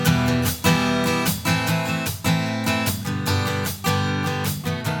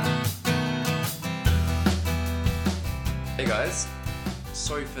guys.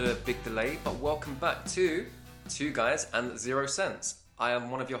 Sorry for the big delay, but welcome back to Two Guys and 0 Cents. I am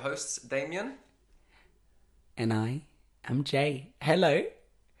one of your hosts, Damien. And I am Jay. Hello.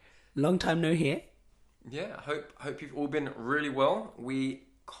 Long time no hear. Yeah, I hope you've all been really well. We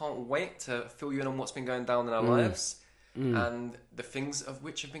can't wait to fill you in on what's been going down in our lives and the things of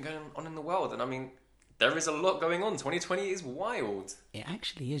which have been going on in the world. And I mean, there is a lot going on. 2020 is wild. It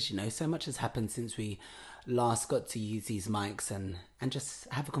actually is, so much has happened since we last got to use these mics and just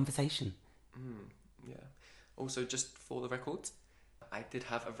have a conversation. Yeah. Also, just for the record, I did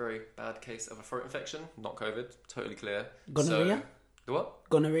have a very bad case of a throat infection. Not COVID, totally clear. Gonorrhea? So, the what?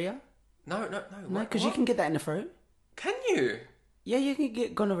 Gonorrhea? No. No, because you can get that in the throat. Can you? Yeah, you can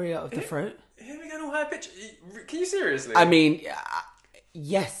get gonorrhea of the throat. Here we go, all high pitch. Can you seriously? I mean,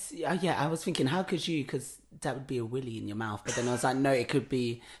 yes. Yeah, I was thinking, how could you? Because that would be a willy in your mouth. But then I was like, no, it could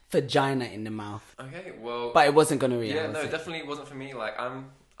be vagina in the mouth. Okay, well. But it wasn't gonorrhea. Yeah, no, definitely wasn't for me. Like,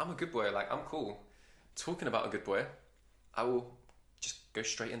 I'm a good boy. Like, I'm cool. Talking about a good boy, I will just go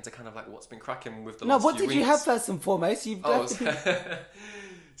straight into kind of like what's been cracking with the last few weeks. No, what did you have first and foremost?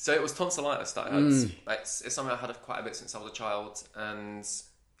 So it was tonsillitis that I had. It's something I had quite a bit since I was a child, and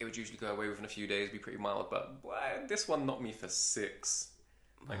it would usually go away within a few days, be pretty mild. But boy, this one knocked me for 6.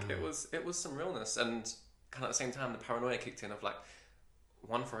 Like it was some realness, and kind of at the same time, the paranoia kicked in of like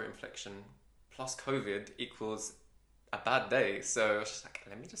one throat infection plus COVID equals a bad day. So I was just like,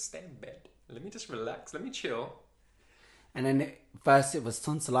 let me just stay in bed, let me just relax, let me chill. And then first it was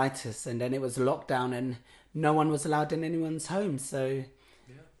tonsillitis, and then it was lockdown, and no one was allowed in anyone's home. So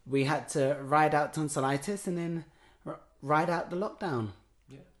we had to ride out tonsillitis and then ride out the lockdown.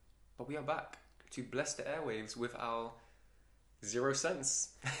 Yeah, but we are back to bless the airwaves with our 0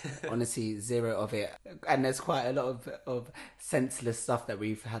 cents. Honestly, 0 of it. And there's quite a lot of senseless stuff that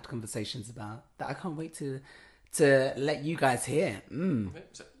we've had conversations about that I can't wait to let you guys hear. Okay,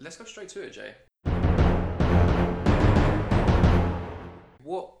 so let's go straight to it, Jay.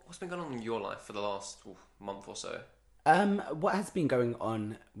 What's been going on in your life for the last month or so? What has been going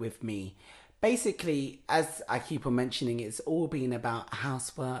on with me? Basically, as I keep on mentioning, it's all been about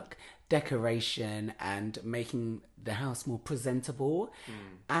housework, decoration, and making the house more presentable.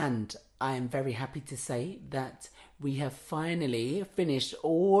 And I am very happy to say that we have finally finished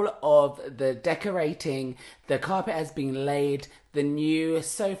all of the decorating. The carpet has been laid. The new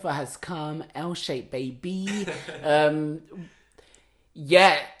sofa has come. L-shaped baby.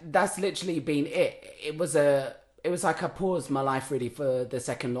 Yeah, that's literally been it. It was like I paused my life really for the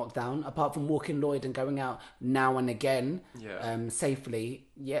second lockdown. Apart from walking Lloyd and going out now and again, safely.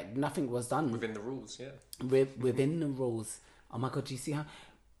 Yeah, nothing was done within the rules. Yeah, within the rules. Oh my god, do you see how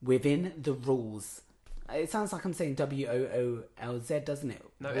within the rules? It sounds like I'm saying WOOLZ, doesn't it?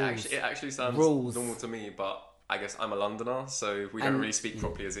 No, it actually sounds normal to me. But I guess I'm a Londoner, so we don't really speak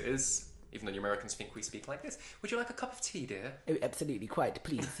properly as it is. Even though the Americans think we speak like this. Would you like a cup of tea, dear? Oh, absolutely, quite,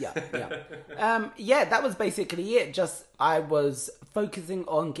 please. Yeah. That was basically it. Just I was focusing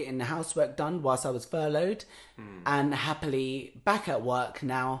on getting the housework done whilst I was furloughed, and happily back at work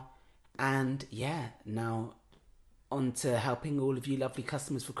now. And now on to helping all of you lovely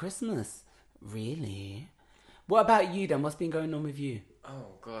customers for Christmas. Really? What about you then? What's been going on with you? Oh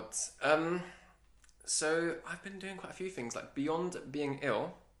God. So I've been doing quite a few things. Like beyond being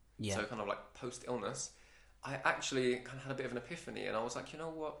ill. Yeah. So kind of like post-illness, I actually kind of had a bit of an epiphany, and I was like, you know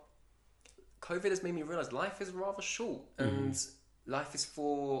what? COVID has made me realise life is rather short, and life is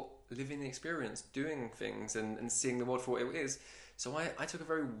for living the experience, doing things, and seeing the world for what it is. So I took a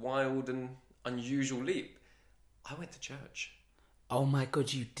very wild and unusual leap. I went to church. Oh my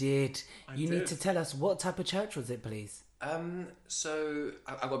God, you did. You need to tell us, what type of church was it, please? So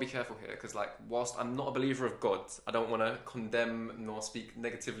I've got to be careful here, because like whilst I'm not a believer of God, I don't want to condemn nor speak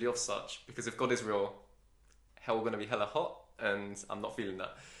negatively of such, because if God is real, hell going to be hella hot, and I'm not feeling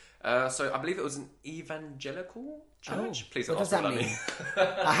that. So I believe it was an evangelical church. Please don't ask me what that means.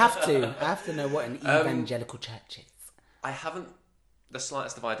 I have to know what an evangelical church is. I haven't the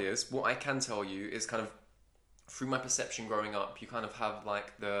slightest of ideas. What I can tell you is kind of through my perception growing up, you kind of have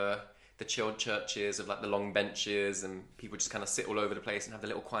like the chilled churches of like the long benches, and people just kind of sit all over the place and have the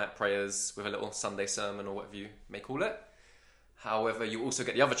little quiet prayers with a little Sunday sermon or whatever you may call it. However, you also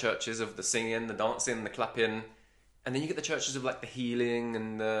get the other churches of the singing, the dancing, the clapping, and then you get the churches of like the healing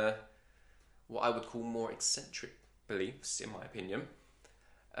and the what I would call more eccentric beliefs, in my opinion.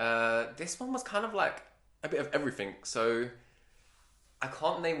 This one was kind of like a bit of everything. So I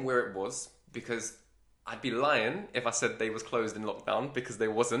can't name where it was, because I'd be lying if I said they was closed in lockdown, because they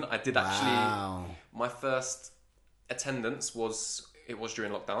wasn't. I did actually. My first attendance was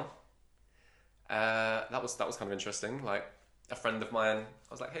during lockdown. That was kind of interesting. Like a friend of mine.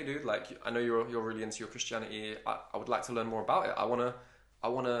 I was like, hey dude, like I know you're really into your Christianity. I would like to learn more about it. I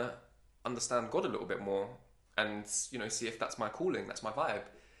wanna understand God a little bit more, and see if that's my calling, that's my vibe.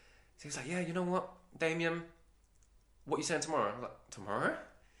 So he's like, yeah, you know what, Damien, what you saying tomorrow? I'm like, tomorrow?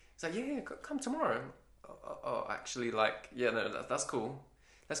 He's like, yeah, come tomorrow. Oh, actually, like, yeah, no, that's cool.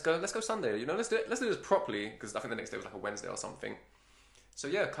 Let's go Sunday. Let's do this properly, because I think the next day was like a Wednesday or something. So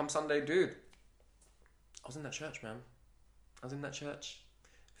yeah, come Sunday, dude. I was in that church, man. I was in that church,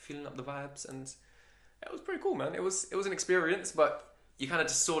 feeling up the vibes, and it was pretty cool, man. It was an experience, but you kind of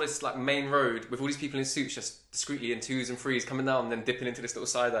just saw this like main road with all these people in suits just discreetly in twos and threes coming down and then dipping into this little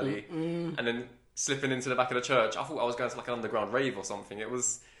side alley and then slipping into the back of the church. I thought I was going to like an underground rave or something. It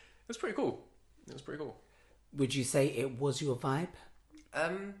was pretty cool. It was pretty cool. Would you say it was your vibe?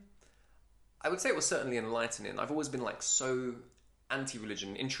 I would say it was certainly enlightening. I've always been like so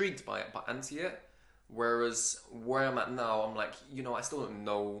anti-religion, intrigued by it, but anti it. Whereas where I'm at now, I'm like, I still don't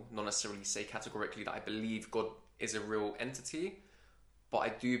know, not necessarily say categorically that I believe God is a real entity, but I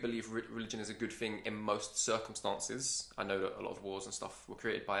do believe religion is a good thing in most circumstances. I know that a lot of wars and stuff were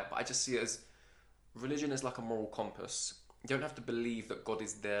created by it, but I just see it as religion is like a moral compass. You don't have to believe that God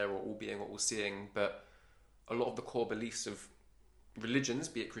is there or all-being or all-seeing, but a lot of the core beliefs of religions,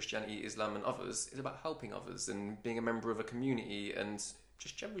 be it Christianity, Islam and others, is about helping others and being a member of a community and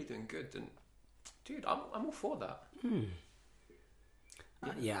just generally doing good. And dude, I'm all for that.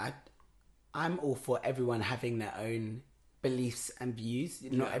 I'm all for everyone having their own beliefs and views.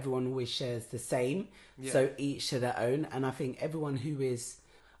 Not everyone always shares the same, so each to their own. And I think everyone who is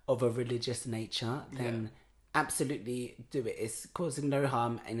of a religious nature, then absolutely do it. It's causing no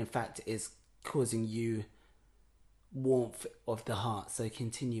harm, and in fact is causing you warmth of the heart, so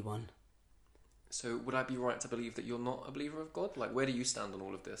continue on. So would I be right to believe that you're not a believer of God? Like, where do you stand on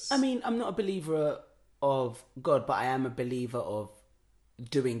all of this? I mean, I'm not a believer of God, but I am a believer of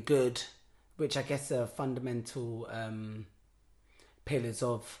doing good, which I guess are fundamental pillars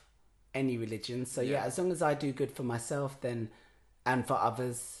of any religion. So as long as I do good for myself and for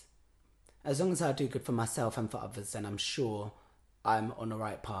others, then I'm sure I'm on the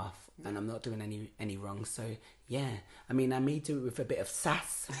right path and I'm not doing any wrong. So I mean, I may do it with a bit of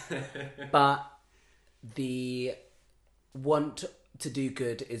sass, but the want to do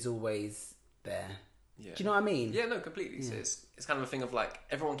good is always there. Do you know what I mean? Yeah, no, completely. So it's kind of a thing of like,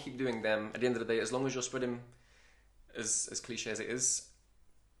 everyone keep doing them. At the end of the day, as long as you're spreading, as cliche as it is,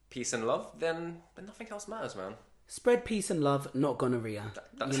 peace and love, then nothing else matters, man. Spread peace and love, not gonorrhea.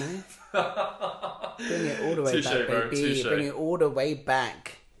 Bring it all the way Touché, back, bro. baby. Touché. Bring it all the way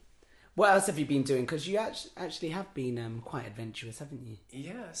back. What else have you been doing? Because you actually have been quite adventurous, haven't you?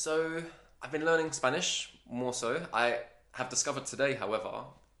 Yeah, so I've been learning Spanish, more so. I have discovered today, however,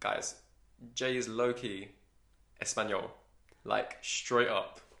 guys, Jay is low-key Espanol. Like, straight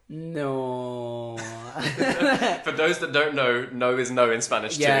up. No. For those that don't know, no is no in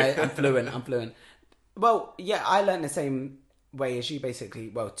Spanish too. Yeah, I'm fluent. Well, yeah, I learned the same way as you, basically.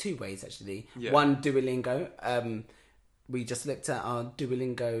 Well, two ways, actually. Yeah. One, Duolingo. We just looked at our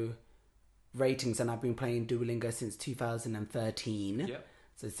Duolingo ratings, and I've been playing Duolingo since 2013. Yeah.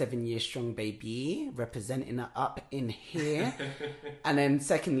 So 7 years strong, baby. Representing it up in here. And then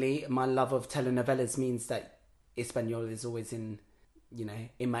secondly, my love of telenovelas means that Espanol is always in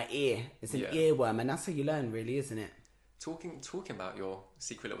my ear. It's an earworm, and that's how you learn, really, isn't it? Talking about your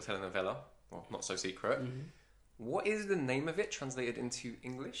secret little telenovela, well, not so secret. What is the name of it translated into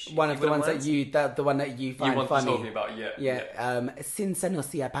English? One of the ones that the one that you find funny. You told me about, Sin seno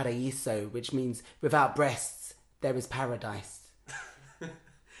si hay paraíso, which means without breasts there is paradise.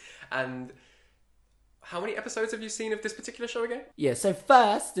 And how many episodes have you seen of this particular show again? Yeah, so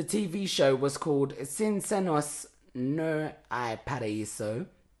first the TV show was called Sin senos no hay paraíso.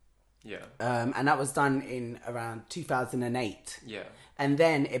 Yeah. And that was done in around 2008. Yeah. And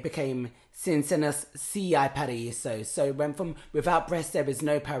then it became Sin senos si hay paraíso. So it went from without breasts there is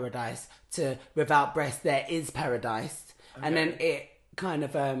no paradise to without breasts there is paradise. Okay. And then it kind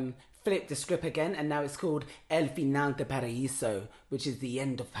of flipped the script again, and now it's called El Final de Paraíso, which is the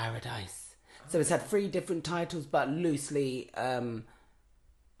end of paradise. So it's had 3 different titles, but loosely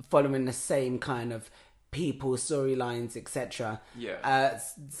following the same kind of people, storylines, etc. Yeah.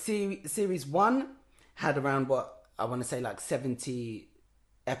 Series 1 had around, what I want to say, like 70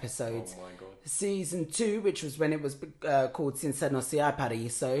 episodes. Oh my god. Season 2, which was when it was called Sin senos si hay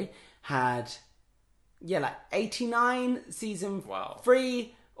paraíso, had like 89. Season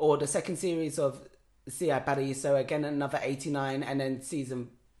 3, or the second series of Si hay paraíso, again another 89, and then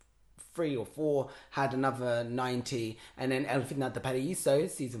season 3 or 4 had another 90, and then El Final de Paraíso,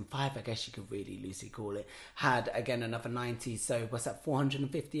 season 5, I guess you could really loosely call it, had again another 90. So what's that,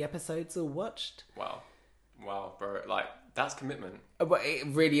 450 episodes all watched? Wow, bro, like, that's commitment. Well, it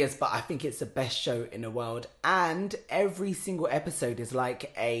really is, but I think it's the best show in the world, and every single episode is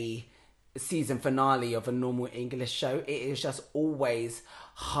like a season finale of a normal English show. It is just always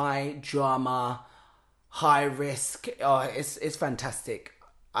high drama, high risk. Oh, it's fantastic.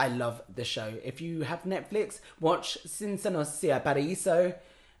 I love the show. If you have Netflix, watch Sin Se Nos Sea Paraíso,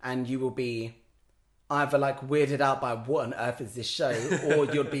 and you will be either like weirded out by what on earth is this show, or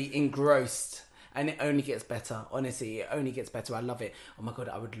you'll be engrossed. And it only gets better. Honestly, it only gets better. I love it. Oh my God,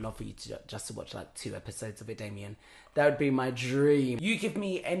 I would love for you to just to watch like 2 episodes of it, Damien. That would be my dream. You give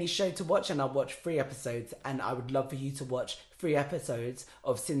me any show to watch and I'll watch 3 episodes. And I would love for you to watch 3 episodes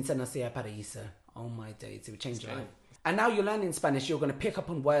of Sin Se Nos Sea Paraíso. Oh my days, it would change your life. And now you're learning Spanish, you're going to pick up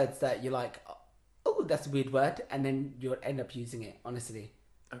on words that you're like, oh, that's a weird word. And then you'll end up using it, honestly.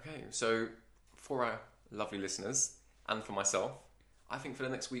 Okay, so for our lovely listeners and for myself, I think for the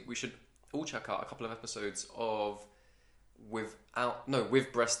next week we should all check out a couple of episodes of With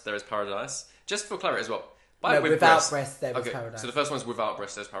Breast There Is Paradise. Just for clarity as well. Without Breast There Is Paradise. So the first one's Without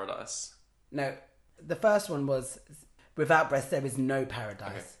Breast There Is Paradise. No, the first one was Without Breast There Is No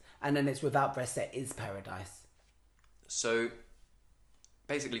Paradise. Okay. And then it's Without Breast There Is Paradise. So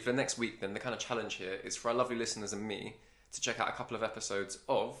basically for the next week then, the kind of challenge here is for our lovely listeners and me to check out a couple of episodes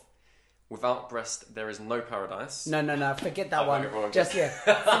of Without Breast There Is No Paradise. No, forget that one. Just, Sin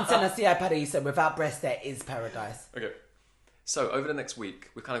Se Nos Sea Paraíso, Without Breast There Is Paradise. Okay. So over the next week,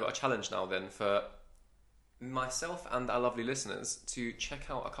 we've kind of got a challenge now then for myself and our lovely listeners to check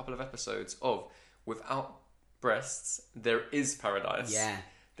out a couple of episodes of Without Breasts There Is Paradise. Yeah.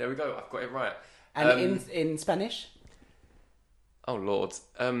 There we go, I've got it right. And in Spanish? Oh Lord.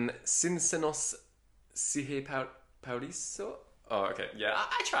 Sin Se Nos Sea Paraíso? Oh, okay. Yeah,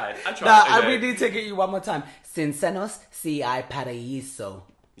 I tried. No, I really need to get you one more time. Sin Se Nos Sea Paraíso.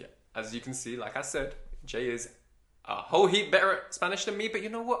 Yeah, as you can see, like I said, Jay is a whole heap better at Spanish than me, but you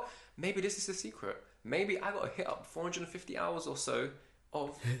know what? Maybe this is the secret. Maybe I got to hit up 450 hours or so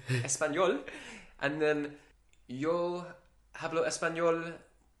of Espanol, and then yo hablo Espanol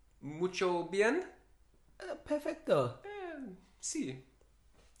mucho bien. Perfecto. Sí.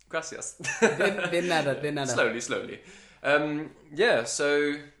 Gracias. De nada. Slowly. Yeah,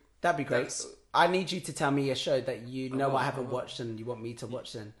 so that'd be great. I need you to tell me a show that you know I haven't watched and you want me to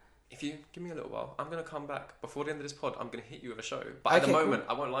watch then. If you give me a little while, I'm going to come back before the end of this pod. I'm going to hit you with a show. But at the moment,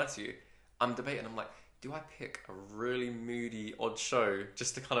 I won't lie to you, I'm debating. I'm like, do I pick a really moody, odd show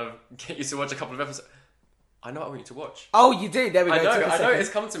just to kind of get you to watch a couple of episodes? I know what I want you to watch. Oh, you do? There we go. I know it's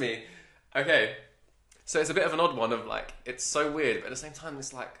come to me. Okay. So it's a bit of an odd one of like, it's so weird, but at the same time,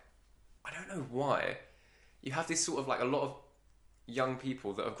 it's like, I don't know why. You have this sort of like a lot of young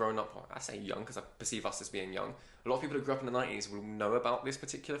people that have grown up, well, I say young because I perceive us as being young. A lot of people who grew up in the 90s will know about this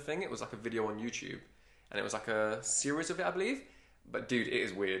particular thing. It was like a video on YouTube and it was like a series of it, I believe. But dude, it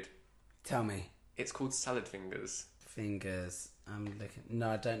is weird. Tell me. It's called Salad Fingers. I'm looking. No,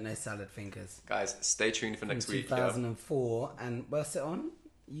 I don't know Salad Fingers. Guys, stay tuned for next week. 2004, yeah. And where's it on?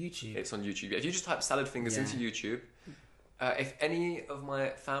 YouTube. It's on YouTube. If you just type Salad Fingers into YouTube, if any of my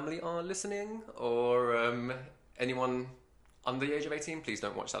family are listening or anyone under the age of 18, please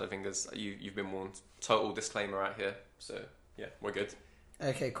don't watch Salad Fingers. You've been warned. Total disclaimer out here. So yeah, we're good.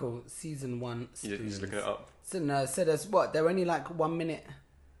 Okay, cool. Season 1. You're just looking it up. So no, so there's what? They're only like 1 minute.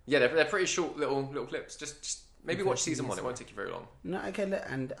 Yeah, they're pretty short little clips. Just maybe watch season 1. It won't take you very long. No, okay, look,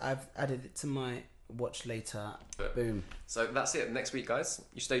 and I've added it to my watch later. Boom. So that's it. Next week, guys,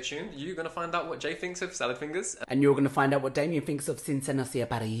 you stay tuned. You're going to find out what Jay thinks of Salad Fingers. And you're going to find out what Damien thinks of Sin Se Nos Sea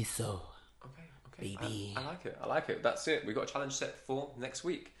Paraíso. Okay. Baby. I like it. That's it. We've got a challenge set for next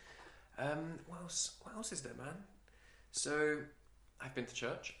week. What else is there, man? So, I've been to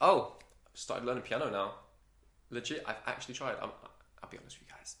church. Oh, I've started learning piano now. Legit, I've actually tried. I'll be honest with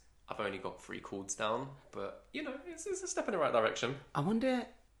you guys. I've only got 3 chords down, but, you know, it's a step in the right direction. I wonder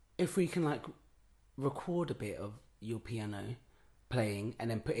if we can, like, record a bit of your piano playing and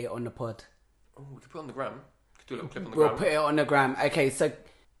then put it on the pod. Oh, we could put it on the gram. We could do a little clip on the gram. We'll put it on the gram. Okay, so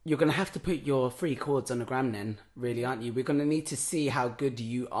you're going to have to put your 3 chords on the gram then, really, aren't you? We're going to need to see how good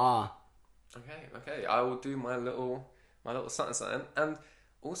you are. Okay. I will do my little something. And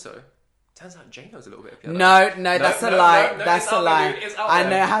also, turns out Jay knows a little bit of piano. No, that's a lie. That's a lie. I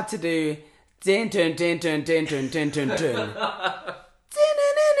know how to do din dun din dun din dun din dun dun.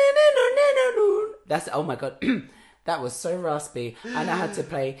 That's, oh my god, that was so raspy. I know how to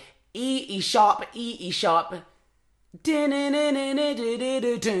play E sharp, And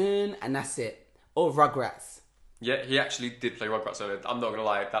that's it. Or Rugrats. Yeah, he actually did play Rugrats earlier. I'm not gonna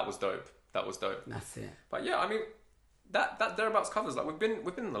lie, that was dope. That was dope. That's it. But yeah, I mean, that thereabouts covers. Like we've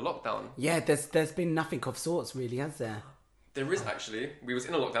been in the lockdown. Yeah, there's been nothing of sorts really, has there? There is actually. We was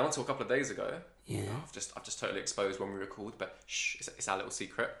in a lockdown until a couple of days ago. Yeah. I've just totally exposed when we recorded, but shh, it's our little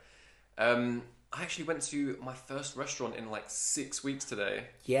secret. I actually went to my first restaurant in like 6 weeks today.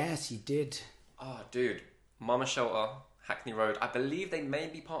 Yes, you did. Oh, dude, Mama Shelter, Hackney Road. I believe they may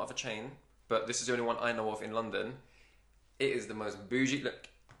be part of a chain, but this is the only one I know of in London. It is the most bougie. Look,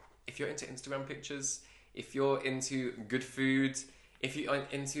 if you're into Instagram pictures, if you're into good food, if you're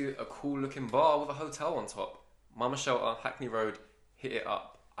into a cool looking bar with a hotel on top, Mama Shelter, Hackney Road, hit it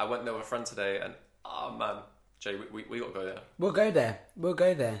up. I went there with a friend today, and oh man, Jay, we got to go there. We'll go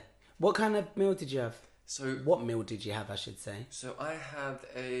there. What kind of meal did you have? So What meal did you have, I should say? So I had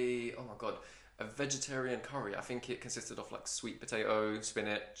a vegetarian curry. I think it consisted of like sweet potato,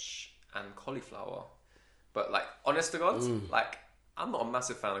 spinach, and cauliflower. But like, honest to God, like I'm not a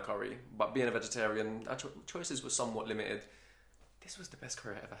massive fan of curry. But being a vegetarian, our choices were somewhat limited. This was the best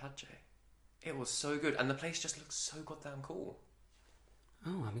curry I ever had, Jay. It was so good, and the place just looks so goddamn cool.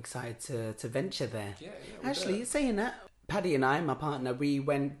 Oh, I'm excited to venture there. Yeah. Actually, saying that, Paddy and I, my partner, we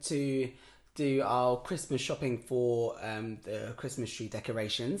went to do our Christmas shopping for the Christmas tree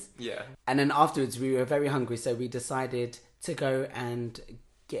decorations. Yeah. And then afterwards, we were very hungry, so we decided to go and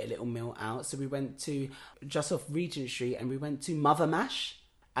get a little meal out. So we went to just off Regent Street, and we went to Mother Mash.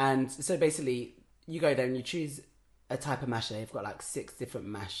 And so basically, you go there and you choose a type of mash. They've got like 6 different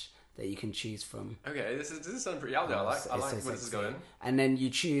mash that you can choose from. Okay, this is sounding pretty out there. I like so where this is going. And then you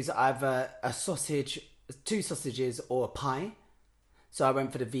choose either a sausage, 2 sausages, or a pie. So I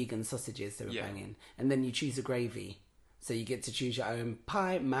went for the vegan sausages, they were banging. And then you choose a gravy. So you get to choose your own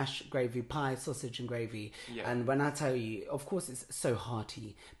pie, mash, gravy, pie, sausage and gravy. Yeah. And when I tell you, of course it's so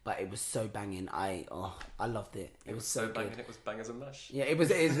hearty, but it was so banging. I loved it. It was so banging. good. It was bangers and mash. Yeah, it was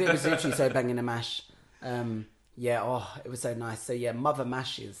literally so banging a mash. It was so nice. So yeah, Mother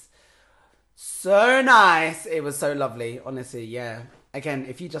Mash is so nice. It was so lovely, honestly. Yeah. Again,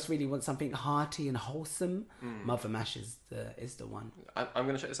 if you just really want something hearty and wholesome, Mother Mash is the one. I'm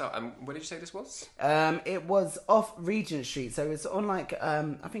going to check this out. Where did you say this was? It was off Regent Street, so it's on like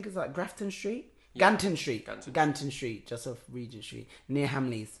I think it's like Grafton Street, Ganton Street, Ganton Street, just off Regent Street near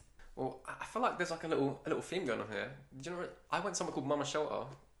Hamleys. Well, I feel like there's like a little theme going on here. Do you know what? I went somewhere called Mama Shelter.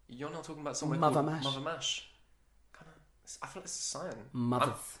 You're now talking about somewhere Mother called Mash. Mother Mash. I feel like it's a sign.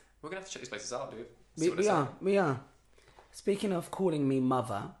 Mothers. We're going to have to check these places out, dude. We are. Speaking of calling me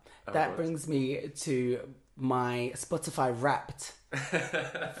mother, that brings me to my Spotify Wrapped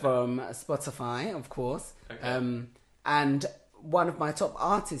from Spotify, of course. Okay. And one of my top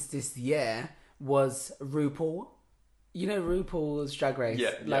artists this year was RuPaul. You know RuPaul's Drag Race?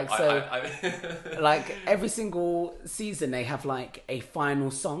 Yeah. Like every single season they have like a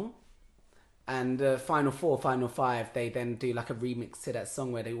final song. And the final 4, final 5, they then do like a remix to that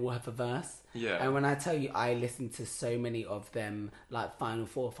song where they all have a verse. Yeah. And when I tell you, I listen to so many of them, like final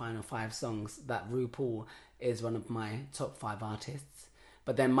 4, final 5 songs, that RuPaul is one of my top 5 artists.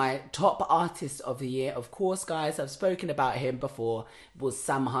 But then my top artist of the year, of course, guys, I've spoken about him before, was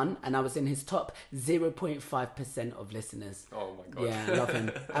Sam Hunt. And I was in his top 0.5% of listeners. Oh my God. Yeah, I love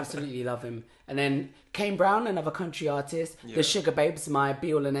him. Absolutely love him. And then Kane Brown, another country artist. Yeah. The Sugar Babes, my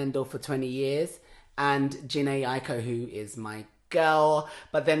be-all and end-all for 20 years. And Jhené Aiko, who is my girl.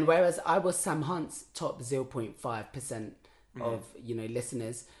 But then whereas I was Sam Hunt's top 0.5% of,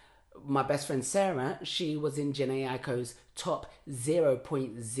 listeners, my best friend Sarah, she was in Jhené Aiko's top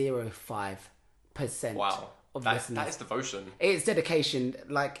 0.05% of listeners. That is devotion. It's dedication.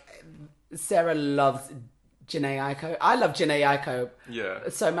 Like, Sarah loves Jhené Aiko. I love Jhené Aiko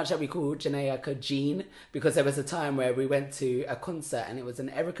so much that we call Jhené Aiko Jean, because there was a time where we went to a concert and it was an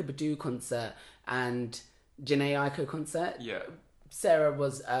Erykah Badu concert and Jhené Aiko concert. Yeah. Sarah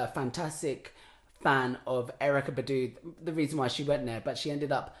was a fantastic fan of Erykah Badu, the reason why she went there, but she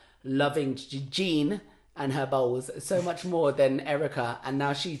ended up loving Jean and her bowls so much more than Erykah, and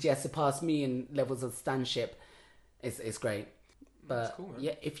now she's surpassed me in levels of stanship. It's great. But cool,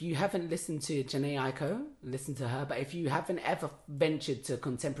 if you haven't listened to Jhené Aiko, listen to her. But if you haven't ever ventured to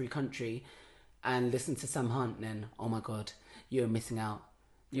contemporary country and listened to Sam Hunt, then oh my God, you're missing out.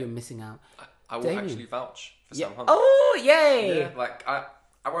 You're missing out. I will actually vouch for Sam Hunt. Oh, yay! Yeah, like I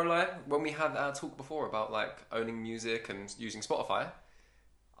won't lie. When we had our talk before about like owning music and using Spotify,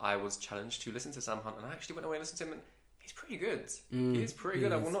 I was challenged to listen to Sam Hunt, and I actually went away and listened to him, and he's pretty good. He is pretty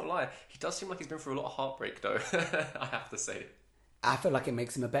good. I will not lie. He does seem like he's been through a lot of heartbreak, though. I have to say. I feel like it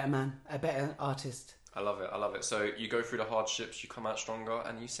makes him a better man, a better artist. I love it. I love it. So you go through the hardships, you come out stronger,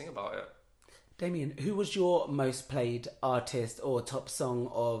 and you sing about it. Damien, who was your most played artist or top song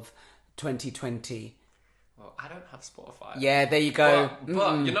of 2020? Well, I don't have Spotify. Yeah, there you go.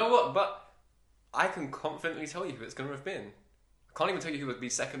 But you know what? But I can confidently tell you who it's going to have been. I can't even tell you who would be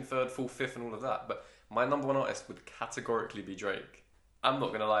second, third, fourth, fifth, and all of that. But my number one artist would categorically be Drake. I'm not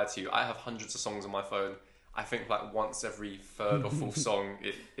going to lie to you. I have hundreds of songs on my phone. I think like once every third or fourth song,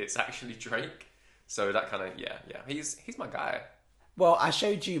 it's actually Drake. So that kind of, yeah. He's my guy. Well, I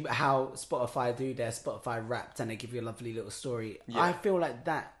showed you how Spotify do their Spotify Wrapped, and they give you a lovely little story. Yeah. I feel like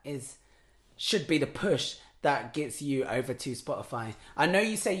that should be the push that gets you over to Spotify. I know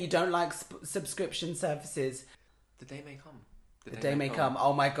you say you don't like subscription services. The day may come. The day may come.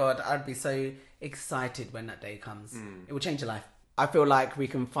 Oh my God, I'd be so excited when that day comes. It will change your life. I feel like we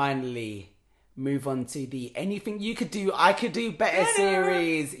can finally move on to the Anything You Could Do, I Could Do Better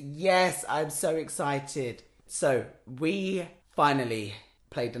series. Yes, I'm so excited. So, we finally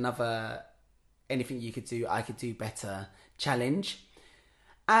played another Anything You Could Do, I Could Do Better challenge.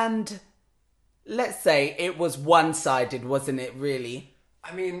 And let's say it was one-sided, wasn't it, really?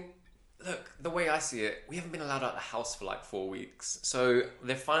 I mean, look, the way I see it, we haven't been allowed out of the house for like 4 weeks. So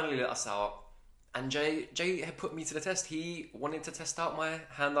they finally let us out. And Jay had put me to the test. He wanted to test out my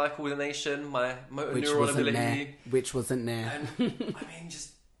hand-eye coordination, my motor neural ability. Which wasn't there. And I mean,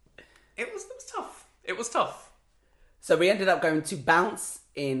 it was tough. It was tough. So we ended up going to Bounce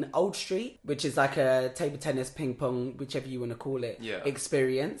in Old Street, which is like a table tennis, ping pong, whichever you want to call it,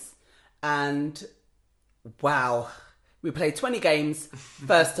 experience. And wow, we played 20 games,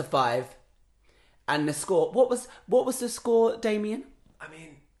 first to 5. And the score, what was the score, Damien? I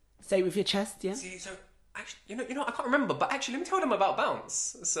mean, say it with your chest, yeah? See, so actually, you know, I can't remember, but actually, let me tell them about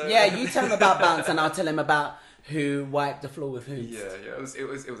Bounce. So yeah, you tell them about Bounce, and I'll tell him about who wiped the floor with who. Yeah, it was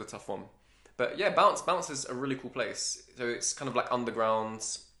a tough one, but yeah, Bounce is a really cool place. So it's kind of like underground.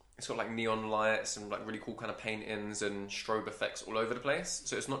 It's got like neon lights and like really cool kind of paintings and strobe effects all over the place.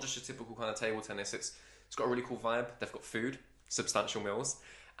 So it's not just your typical kind of table tennis. It's got a really cool vibe. They've got food, substantial meals,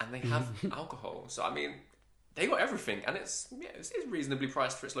 and they have alcohol. So I mean, they got everything, and it's reasonably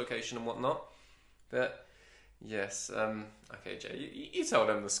priced for its location and whatnot. But yes, okay, Jay, you tell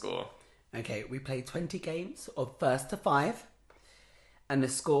them the score. Okay, we played 20 games of first to 5, and the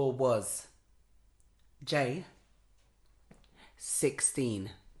score was Jay 16,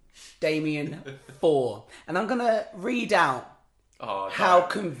 Damien 4, and I'm gonna read out how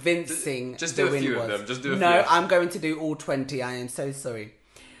convincing just the do a win few was. of them. Just do a few. No, I'm going to do all 20. I am so sorry.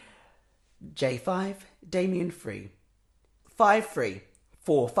 Jay 5, Damien 3, 5-3,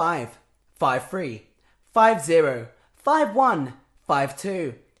 4-5, 5-3, 5-0, 5-1,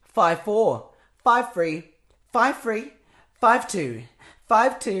 5-2, 5-4, 5-3, 5-3, 5-2,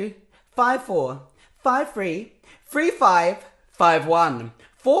 5-2, 5-4, 5-3, 3-5, 5-1,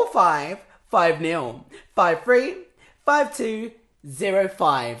 4-5, 5-0, 5-3, 5-2,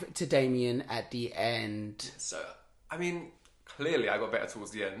 0-5 to Damien at the end. So, I mean, clearly I got better towards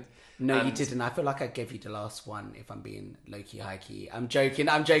the end. No, you didn't. I feel like I gave you the last one, if I'm being low-key, high-key. I'm joking.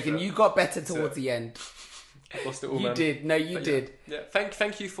 You got better towards the end. Lost it all, You man. did. No, you did. Yeah.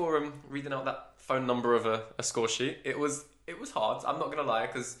 Thank you for reading out that phone number of a score sheet. It was hard. I'm not gonna lie,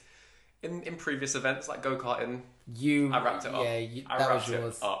 because in previous events like go-karting, I wrapped it up. Yeah, that was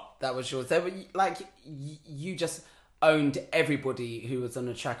yours. That was yours. They were like you just owned everybody who was on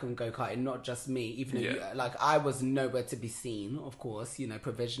the track on go-karting, not just me. Even though I was nowhere to be seen, of course, you know,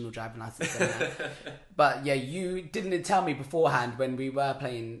 provisional driving license. But yeah, you didn't tell me beforehand when we were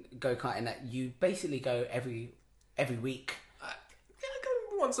playing go-karting that you basically go every week. I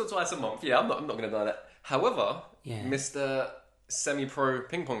go once or twice a month. Yeah, I'm not going to deny that. However, Mr. Semi-pro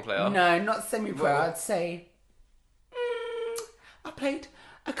ping pong player. No, not semi-pro. Well, I'd say I played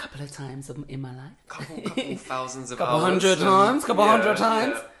a couple of times in my life. Couple thousands of couple hours. Couple hundred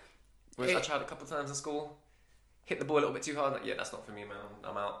times. Yeah. Whereas I tried a couple of times in school, hit the ball a little bit too hard. Like, that's not for me, man.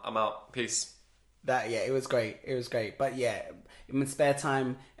 I'm out. Peace. It was great. But yeah, in my spare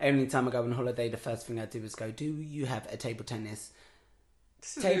time, any time I go on holiday, the first thing I do is go, do you have a table tennis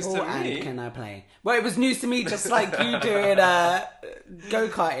table and can I play? Well, it was news to me, just like you doing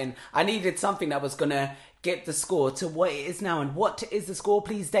go-karting. I needed something that was going to get the score to what it is now. And what is the score,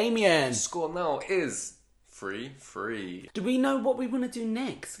 please, Damien? The score now is 3-3. Do we know what we want to do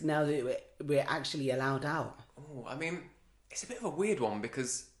next, now that we're actually allowed out? Oh, I mean, it's a bit of a weird one,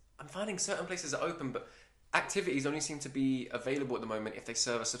 because I'm finding certain places are open, but activities only seem to be available at the moment if they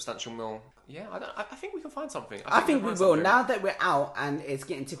serve a substantial meal. Yeah, I think we can find something. I think we will. Now that we're out and it's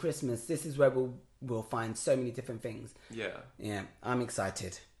getting to Christmas, this is where we'll find so many different things. Yeah. Yeah, I'm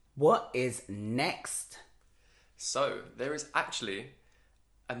excited. What is next? So, there is actually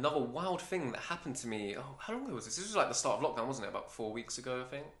another wild thing that happened to me. Oh, how long ago was this? This was like the start of lockdown, wasn't it? About 4 weeks ago, I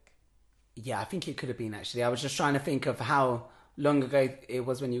think. Yeah, I think it could have been actually. I was just trying to think of how long ago it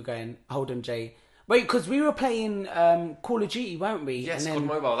was when you were going, hold on, Jay. Wait, because we were playing Call of Duty, weren't we? Yes, and COD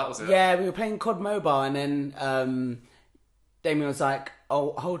Mobile, that was it. Yeah, we were playing COD Mobile, and then Damien was like,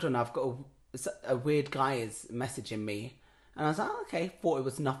 oh, hold on, I've got a weird guy is messaging me. And I was like, oh, okay,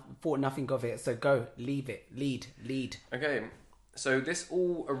 thought nothing of it, so go, leave it, lead. Okay, so this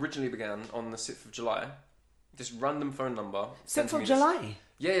all originally began on the 6th of July. This random phone number. 6th of July?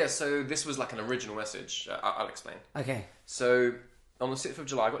 Yeah, so this was like an original message. I'll explain. Okay. So, on the 6th of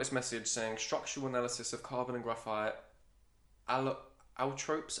July, I got this message saying structural analysis of carbon and graphite,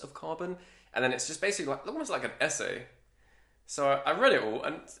 allotropes of carbon, and then it's just basically like almost like an essay. So I read it all,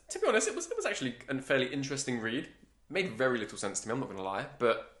 and to be honest, it was actually a fairly interesting read. Made very little sense to me, I'm not going to lie,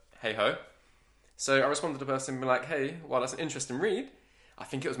 but hey ho. So I responded to the person and be like, hey, while that's an interesting read, I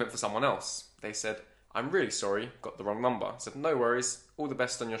think it was meant for someone else. They said, I'm really sorry, got the wrong number. I said, no worries, all the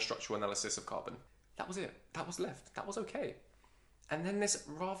best on your structural analysis of carbon. That was it. That was left. That was okay. And then this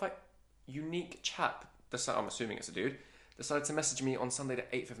rather unique chap, I'm assuming it's a dude, decided to message me on Sunday the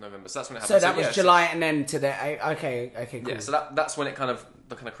 8th of November. So that's when it happened. So that was July and then to the... Okay, cool. Yeah, so that's when the kind of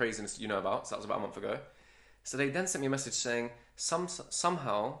craziness you know about. So that was about a month ago. So they then sent me a message saying,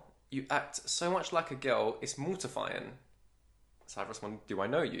 somehow you act so much like a girl, it's mortifying. So I've responded, do I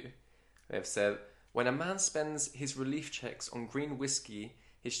know you? They've said, when a man spends his relief checks on green whiskey,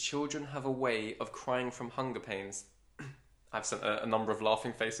 his children have a way of crying from hunger pains. I've sent a number of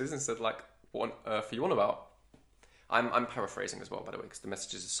laughing faces and said, like, what on earth are you on about? I'm paraphrasing as well, by the way, because the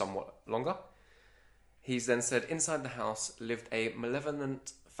messages are somewhat longer. He's then said, inside the house lived a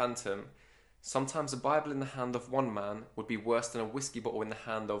malevolent phantom. Sometimes a Bible in the hand of one man would be worse than a whiskey bottle in the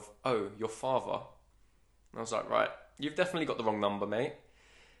hand of, your father. And I was like, right, you've definitely got the wrong number, mate.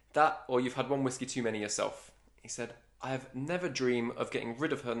 That, or you've had one whiskey too many yourself. He said, I have never dreamed of getting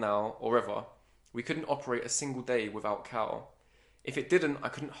rid of her now or ever. We couldn't operate a single day without Cal. If it didn't, I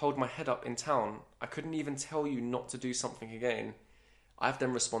couldn't hold my head up in town. I couldn't even tell you not to do something again. I've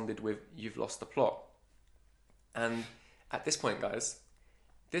then responded with, you've lost the plot. And at this point, guys,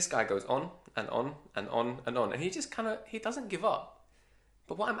 this guy goes on and on and on and on. And he just he doesn't give up.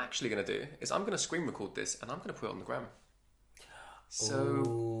 But what I'm actually going to do is I'm going to screen record this and I'm going to put it on the gram.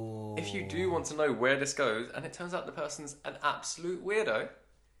 So if you do want to know where this goes, and it turns out the person's an absolute weirdo.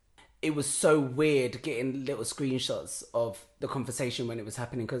 It was so weird getting little screenshots of the conversation when it was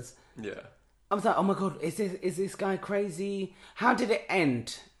happening, because I was like, oh my god, is this guy crazy? How did it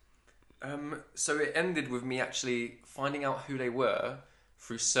end? So it ended with me actually finding out who they were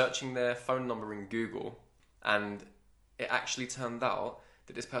through searching their phone number in Google, and it actually turned out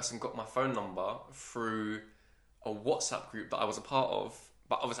that this person got my phone number through a WhatsApp group that I was a part of,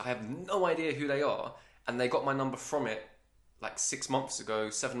 but obviously I have no idea who they are, and they got my number from it like 6 months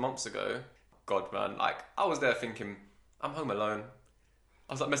ago, 7 months ago. God, man, like I was there thinking, I'm home alone.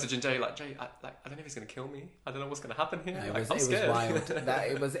 I was like messaging Jay, like, Jay, I don't know if he's gonna kill me. I don't know what's gonna happen here. No, I'm scared. Was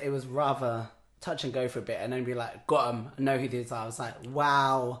wild. It was rather touch and go for a bit, and then be like, got him, I know who this is. I was like,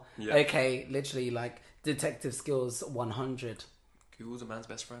 wow, okay, literally like detective skills 100. Google's a man's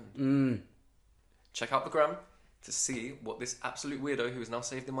best friend. Check out the gram to see what this absolute weirdo, who is now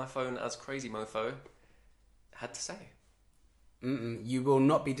saved in my phone as Crazy Mofo, had to say. You will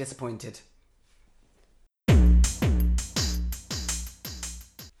not be disappointed.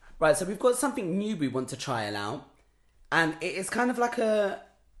 Right, so we've got something new we want to trial out, and it is kind of like a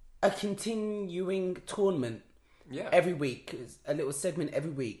continuing tournament. Yeah. Every week, it's a little segment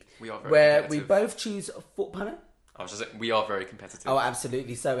every week. We are very where competitive. we both choose a pardon? I was just saying, we are very competitive. Oh,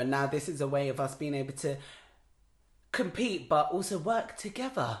 absolutely so. And now this is a way of us being able to compete, but also work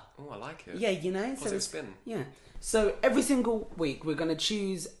together. Oh, I like it. Yeah, you know. Positive spin. Yeah. So every single week we're going to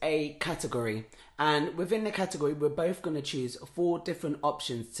choose a category, and within the category we're both going to choose 4 different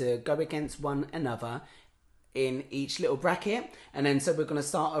options to go against one another in each little bracket. And then so we're going to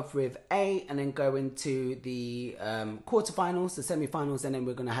start off with A, and then go into the quarterfinals, the semi-finals, and then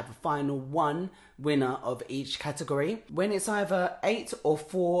we're going to have a final one winner of each category. When it's either 8 or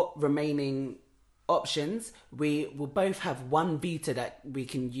 4 remaining options, we will both have one beta that we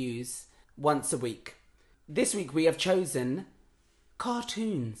can use once a week. This week we have chosen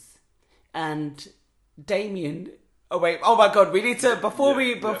cartoons, and Damien. Oh wait! Oh my God! We need to before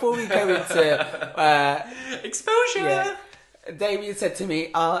we go into exposure. Yeah, Damien said to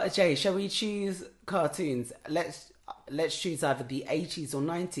me, "Jay, shall we choose cartoons? Let's choose either the 80s or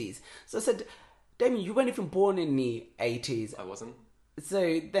 90s." So I said, "Damien, you weren't even born in the 80s." I wasn't.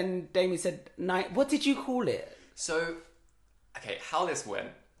 So then Damien said, "Night. What did you call it?" So, okay, how this went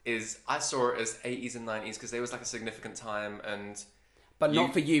is I saw it as 80s and 90s because there was like a significant time and... But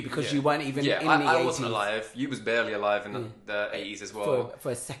not for you because you weren't even in the 80s. I wasn't alive. You was barely alive in the 80s as well. For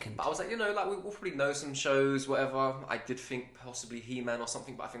a second. But I was like, like we'll probably know some shows, whatever. I did think possibly He-Man or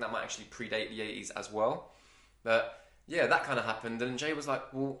something, but I think that might actually predate the 80s as well. But yeah, that kind of happened. And Jay was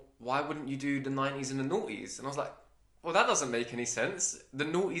like, well, why wouldn't you do the 90s and the noughties? And I was like, well, that doesn't make any sense. The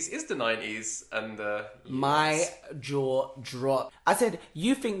noughties is the 90s and the... My jaw dropped. I said,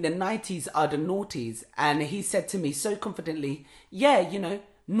 you think the 90s are the noughties? And he said to me so confidently, yeah,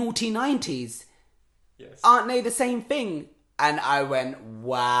 naughty 90s. Yes. Aren't they the same thing? And I went,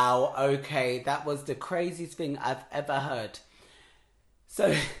 wow, okay, that was the craziest thing I've ever heard.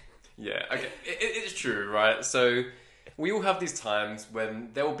 So... Yeah, okay, it's true, right? So... We all have these times when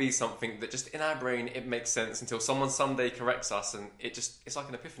there will be something that just in our brain it makes sense until someone someday corrects us and it's like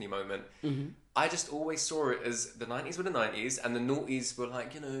an epiphany moment. Mm-hmm. I just always saw it as the 90s were the 90s and the noughties were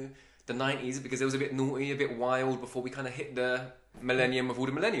like, the 90s because it was a bit naughty, a bit wild before we kind of hit the millennium of all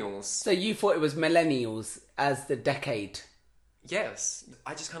the millennials. So you thought it was millennials as the decade? Yes.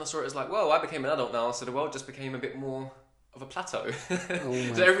 I just kind of saw it as like, well, I became an adult now, so the world just became a bit more of a plateau. So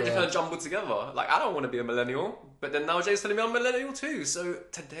everything kind of jumbled together. Like, I don't want to be a millennial, but then now Jay's telling me I'm a millennial too. So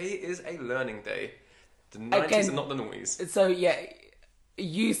today is a learning day. The 90s are not the noughties. So yeah,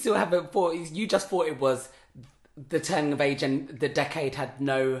 you still haven't thought, you just thought it was the turning of age and the decade had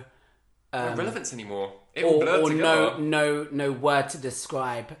no relevance anymore. It all blurred together. no word to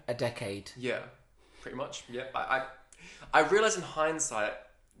describe a decade. Yeah, pretty much. Yeah, I realised in hindsight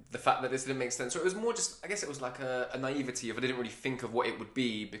the fact that this didn't make sense. So it was more just, I guess it was like a naivety of I didn't really think of what it would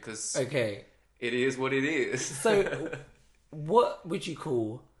be because it is what it is. So what would you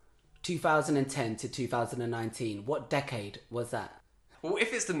call 2010 to 2019? What decade was that? Well,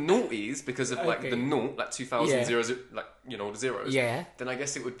 if it's the noughties, because of like the naught, like 2000, zeros, like, the zeros, then I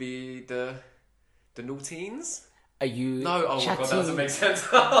guess it would be the noughties. Are you No, oh my god, that doesn't make sense.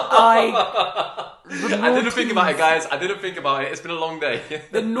 I didn't think about it, guys. I didn't think about it. It's been a long day.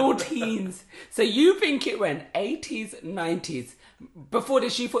 The noughties. So you think it went 80s, 90s. Before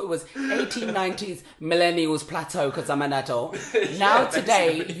this, you thought it was 1890s, millennials plateau because I'm an adult. Now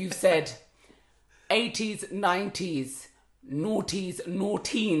today, you've said 80s, 90s, noughties,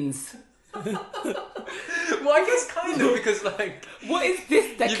 noughties. Well, I guess kind of because like... What is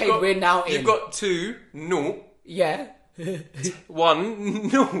this decade we're now in? You've got 2, naught. Yeah. 1,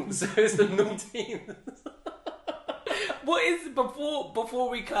 naught. So it's the noughties. What is, before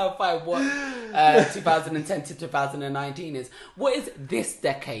we clarify what 2010 to 2019 is, what is this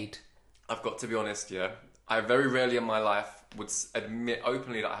decade? I've got to be honest, yeah. I very rarely in my life would admit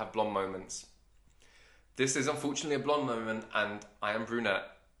openly that I have blonde moments. This is unfortunately a blonde moment and I am brunette.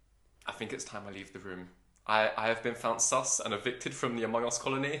 I think it's time I leave the room. I have been found sus and evicted from the Among Us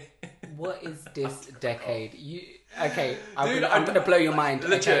colony. What is this decade? I'm going to blow your mind.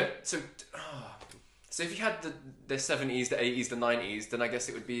 Legit. Okay. So if you had the 70s, the 80s, the 90s, then I guess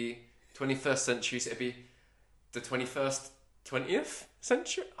it would be 21st century, so it'd be the 21st, 20th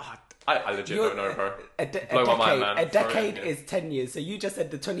century? Oh, I legit don't know, bro. Blow my mind, man. A decade is 10 years, so you just said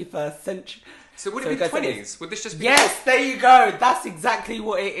the 21st century. So would it be the 20s? Would this just be... Yes, there you go. That's exactly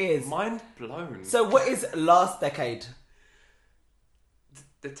what it is. Mind blown. So what is last decade?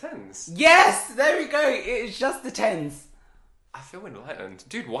 The 10s. Yes, there we go. It's just the 10s. I feel enlightened.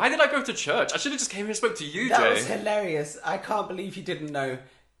 Dude, why did I go to church? I should have just came here and spoke to you, Jay. That was hilarious. I can't believe you didn't know.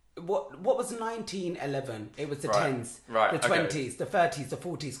 What was 1911? It was the 10s, the 20s, the 30s, the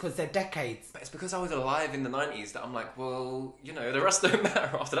 40s, because they're decades. But it's because I was alive in the 90s that I'm like, well, the rest don't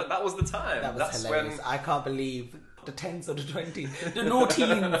matter after that. That was the time. That's hilarious. When... I can't believe the 10s or the 20s. The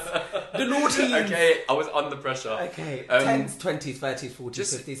noughties. The noughties. Okay, I was under pressure. Okay, 10s, 20s, 30s,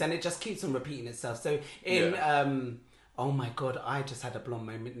 40s, 50s, and it just keeps on repeating itself. So in... oh my god, I just had a blonde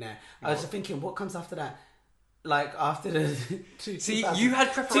moment there. I was just thinking, what comes after that? Like after the... See, you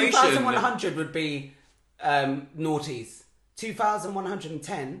had preparation. 2100 would be noughties.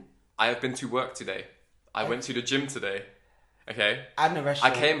 2110... I have been to work today. I went to the gym today. Okay? And the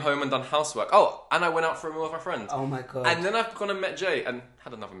restaurant. I came home and done housework. Oh, and I went out for a meal with my friend. Oh my god. And then I've gone and met Jay and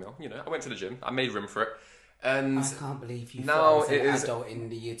had another meal. I went to the gym. I made room for it. And I can't believe you now thought I was an adult in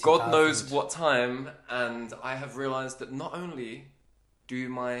the year 2000. God knows what time, and I have realised that not only do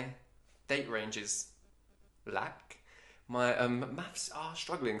my date ranges lack, my maths are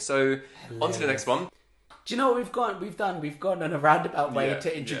struggling. So on to the next one. Do you know what we've done? We've gone on a roundabout way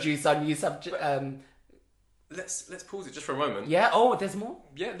to introduce our new subject. Let's pause it just for a moment. Yeah. Oh, there's more.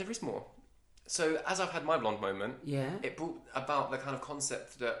 Yeah, there is more. So as I've had my blonde moment, Yeah. it brought about the kind of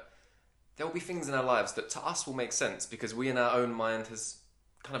concept that there will be things in our lives that to us will make sense because we in our own mind has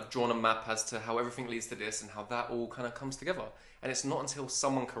kind of drawn a map as to how everything leads to this and how that all kind of comes together. And it's not until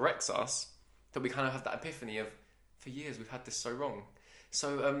someone corrects us that we kind of have that epiphany of, for years we've had this so wrong.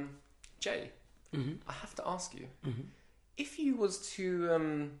 So, Jay, I have to ask you, if you was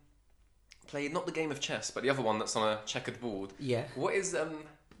to play not the game of chess, but the other one that's on a checkered board, Yeah. what is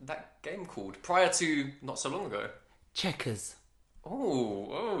that game called prior to not so long ago? Checkers.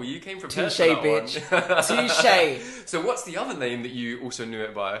 Oh, you came prepared Touche, for that bitch. Touche. So what's the other name that you also knew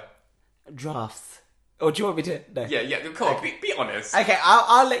it by? Drafts. Or do you want me to? No. Yeah, come on, be honest. Okay,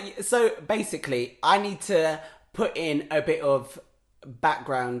 I'll let you. So basically, I need to put in a bit of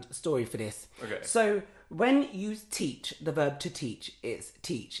background story for this. Okay. So when you teach, the verb to teach is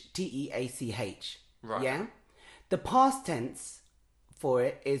teach. Teach. Right. Yeah? The past tense for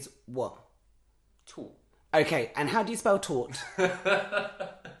it is what? Taught. Okay, and how do you spell taught? Taught.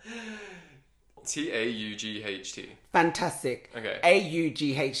 Fantastic. Okay.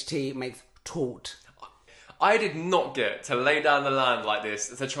 Aught makes taught. I did not get to lay down the land like this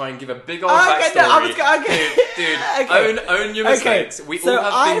to try and give a big old Okay, backstory. no, I was okay. Dude, Okay. own your Okay, mistakes. We so all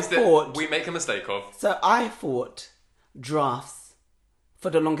have I things thought- that we make a mistake of. So I thought drafts, for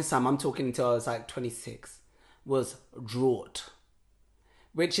the longest time, I'm talking until I was like 26, was draught,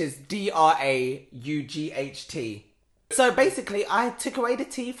 which is Draught. So basically, I took away the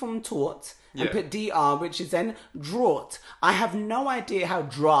T from taught and Yeah. put DR, which is then draught. I have no idea how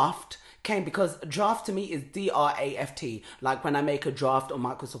draft came because draft to me is DRAFT. Like when I make a draft on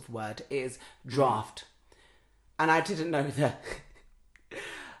Microsoft Word, it is draft. And I didn't know that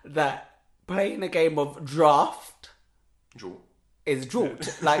that playing a game of draft Draw. is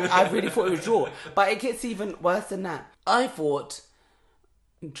draught. Like I really thought it was draught. But it gets even worse than that. I thought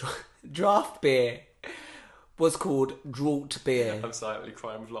draft beer was called draught beer. I'm silently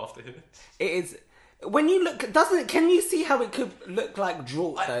crying with laughter here. It is. When you look, can you see how it could look like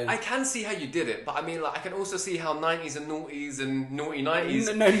draught though? I can see how you did it, but I mean, like, I can also see how 90s and noughties and naughty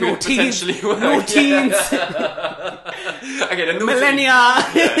 90s No, could naughties. potentially work. Naughties. Okay, the naughty. Millennia.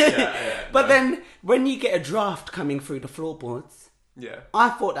 Yeah, But then when you get a draft coming through the floorboards, Yeah. I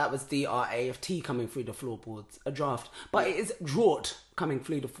thought that was DRAFT coming through the floorboards, a draft. But it is draught coming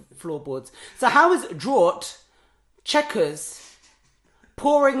through the floorboards. So how is draught, checkers,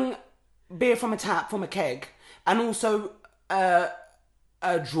 pouring beer from a tap, from a keg, and also a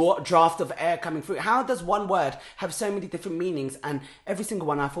draft of air coming through? How does one word have so many different meanings? And every single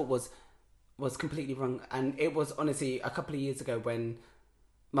one I thought was completely wrong. And it was honestly a couple of years ago when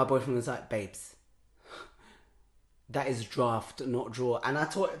my boyfriend was like, babes, that is draft, not draw. And I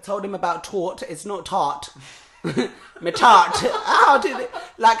told him about taught. It's not tart. Me tart. How did it?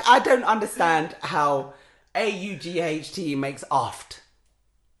 Like, I don't understand how AUGHT makes oft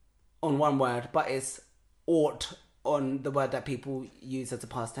on one word, but it's ought on the word that people use as a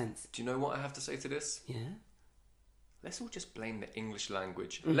past tense. Do you know what I have to say to this? Yeah. Let's all just blame the English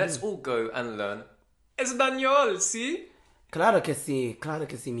language. Let's all go and learn Español, ¿sí? Claro que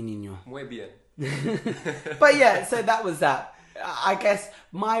sí, mi niño. Muy bien. But yeah, so that was that. I guess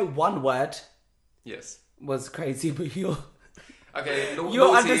my one word Yes. was crazy, but your Okay,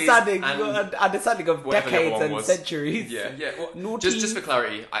 understanding, and your understanding of whatever the other decades one and was. centuries. Yeah. Well, Naughty. just for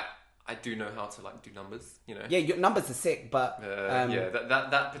clarity, I do know how to like do numbers, you know. Yeah, your numbers are sick, but Yeah,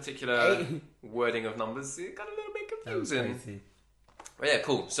 that particular wording of numbers is kind of a little bit that was confusing. crazy. But yeah,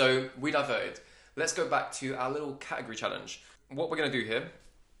 cool. So we diverted. Let's go back to our little category challenge. What we're going to do here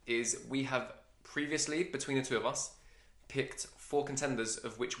is we have previously, between the two of us, picked 4 contenders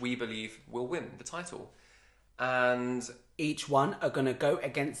of which we believe will win the title. And Each one are going to go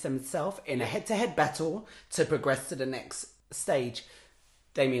against themselves in a head-to-head battle to progress to the next stage.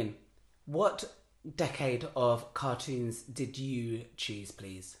 Damien, what decade of cartoons did you choose,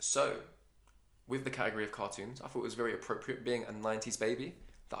 please? so, with the category of cartoons, I thought it was very appropriate, being a 90s baby,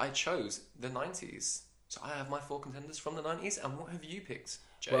 that I chose the 90s. So I have my 4 contenders from the 90s, and what have you picked,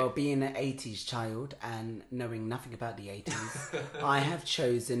 Jay? Well, being an 80s child and knowing nothing about the 80s, I have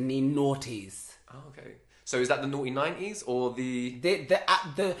chosen the noughties. Oh, okay. So is that the naughty 90s or the...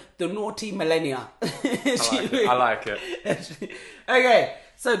 The naughty millennia. I like it. Okay,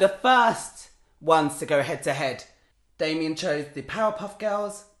 so the first ones to go head to head. Damien chose the Powerpuff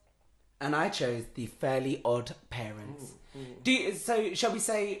Girls, and I chose the Fairly Odd Parents. So shall we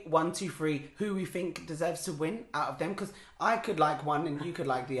say 1, 2, 3? Who we think deserves to win out of them? Because I could like one and you could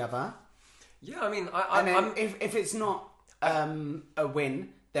like the other. Yeah, I mean, And then if it's not a win,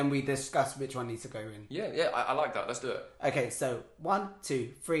 then we discuss which one needs to go in. Yeah, I like that. Let's do it. Okay, so 1, 2,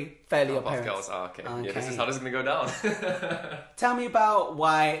 3, Fairly Odd Powerpuff Parents. Girls. Ah, okay. Yeah, this Okay. is how this is going to go down. Tell me about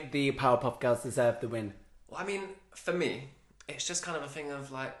why the Powerpuff Girls deserve the win. Well, I mean, for me, it's just kind of a thing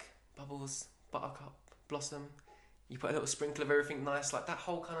of like Bubbles, Buttercup, Blossom. You put a little sprinkle of everything nice, like that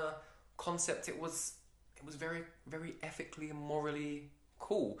whole kind of concept. It was very, very ethically and morally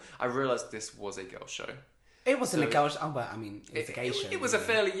cool. I realised this was a girl show. It wasn't a girl show. Oh, but I mean, it's a gay show. It was a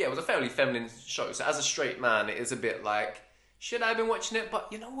fairly feminine show. So as a straight man, it is a bit like, should I have been watching it? But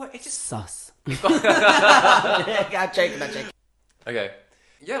you know what? It just sus. I'm joking. Okay.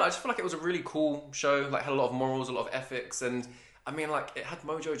 Yeah, I just feel like it was a really cool show. Like, had a lot of morals, a lot of ethics, and I mean, like, it had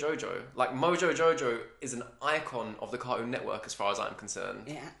Mojo Jojo. Like, Mojo Jojo is an icon of the Cartoon Network, as far as I'm concerned.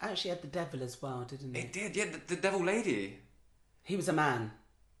 It actually had the devil as well, didn't it? It did, yeah. The Devil Lady. He was a man.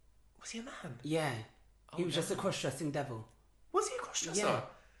 Was he a man? Yeah. He was just a cross-dressing devil. Was he a cross-dresser? Yeah.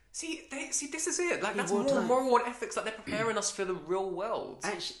 See, this is it. Like, that's wore more tights. moral and ethics. Like, they're preparing us for the real world.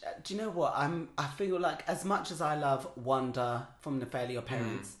 Actually, do you know what? I feel like as much as I love Wanda from the Fairly Odd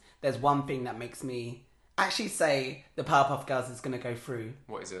Parents, there's one thing that makes me actually say the Powerpuff Girls is going to go through.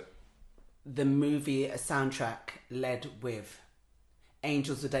 What is it? The movie soundtrack led with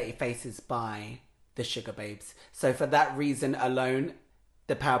Angels with Dirty Faces by the Sugar Babes. So for that reason alone,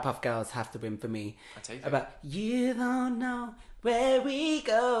 the Powerpuff Girls have to win for me. I take it. About you don't know where we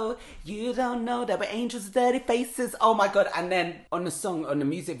go, you don't know that we're Angels with Dirty Faces. Oh my god. And then on the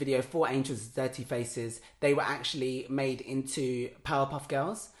music video for Angels with Dirty Faces, they were actually made into Powerpuff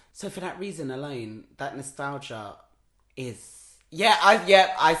Girls. So for that reason alone, that nostalgia is...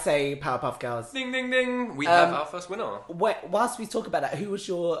 I say Powerpuff Girls. Ding, ding, ding. We have our first winner. Whilst we talk about that, who was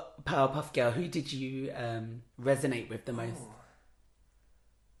your Powerpuff Girl? Who did you resonate with the most?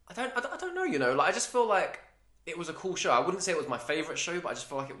 I don't know, you know. Like, I just feel like it was a cool show. I wouldn't say it was my favourite show, but I just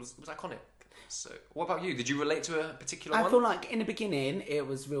feel like it was iconic. So, what about you? Did you relate to a particular one? I feel like in the beginning, it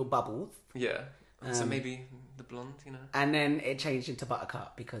was real Bubbles. Yeah. So maybe the blonde, you know? And then it changed into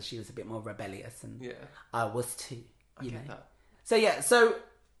Buttercup because she was a bit more rebellious. And Yeah. I was too, you know. I get that. So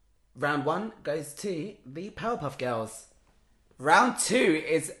round 1 goes to the Powerpuff Girls. Round 2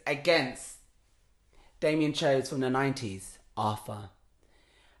 is against Damien Chose from the 90s, Arthur.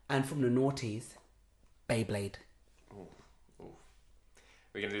 And from the noughties, Beyblade. Ooh.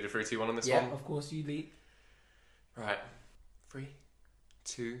 We're going to do the 3, 2, 1 on this Yeah, one? of course you lead. Right. 3,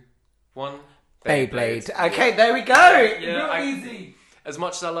 2, 1. Beyblade. Okay, there we go. Yeah, Real easy. As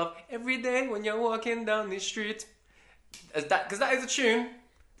much as I love Every Day When You're Walking Down the Street, because that is a tune,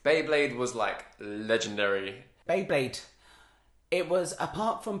 Beyblade was like legendary. Beyblade. It was,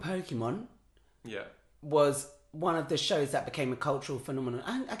 apart from Pokemon, Yeah. was one of the shows that became a cultural phenomenon.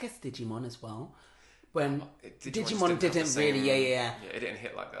 And I guess Digimon as well. When Digimon just didn't really, yeah. Yeah, it didn't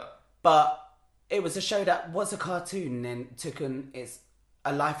hit like that. But it was a show that was a cartoon and then took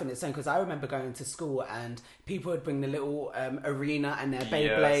a life on its own. Because I remember going to school and people would bring the little arena and their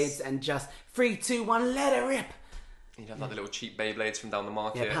Beyblades and just 3, 2, 1, let it rip. You'd have like the little cheap Beyblades from down the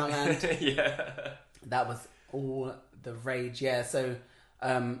market. Yeah, Poundland. Yeah. That was all the rage, yeah. So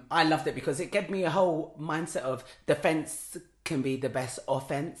I loved it because it gave me a whole mindset of defense can be the best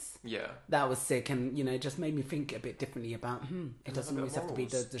offense. Yeah. That was sick, and you know, just made me think a bit differently about it doesn't always have to be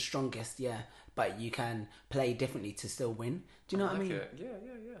morals. the strongest, yeah, but you can play differently to still win. Do you know what I mean? It.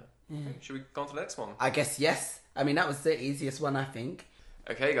 Yeah. Okay, should we go on to the next one? I guess yes. I mean, that was the easiest one, I think.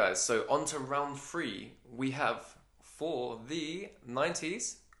 Okay, guys, so on to round 3. We have, for the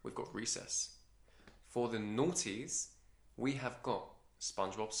 90s, we've got Recess. For the noughties, we have got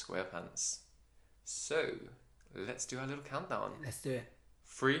SpongeBob SquarePants. So, let's do our little countdown. Let's do it.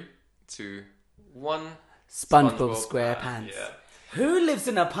 3, 2, 1. SpongeBob SquarePants. Yeah. Who lives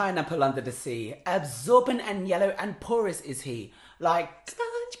in a pineapple under the sea? Absorbent and yellow and porous is he. Like,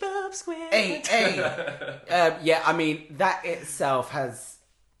 SpongeBob SquarePants. hey. Yeah, I mean, that itself has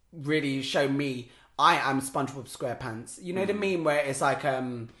really shown me I am SpongeBob SquarePants. You know the meme where it's like,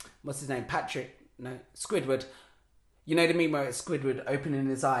 what's his name? Squidward. You know the meme where it's Squidward opening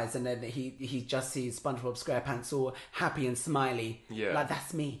his eyes and then he just sees SpongeBob SquarePants all happy and smiley. Yeah. Like,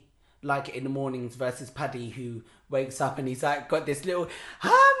 that's me. Like in the mornings versus Paddy, who wakes up and he's like got this little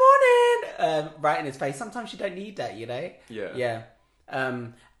 "Hi, morning" right in his face. Sometimes you don't need that, you know. Yeah. Yeah.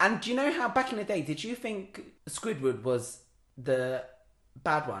 And do you know how back in the day, did you think Squidward was the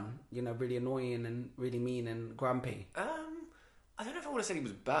bad one? You know, really annoying and really mean and grumpy. I don't know if I want to say he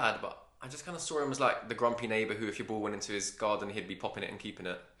was bad, but I just kind of saw him as like the grumpy neighbour who, if your ball went into his garden, he'd be popping it and keeping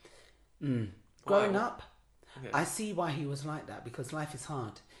it. Growing up, Okay. I see why he was like that because life is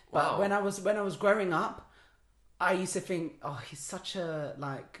hard. But Wow. when I was growing up, I used to think, oh, he's such a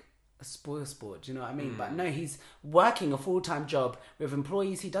spoil sport. Do you know what I mean? But no, he's working a full-time job with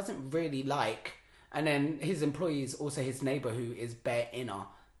employees he doesn't really like, and then his employees also his neighbor who is bare inner.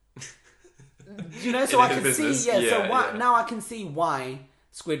 You know, so I can see, now I can see why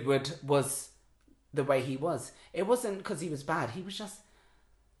Squidward was the way he was. It wasn't because he was bad. He was just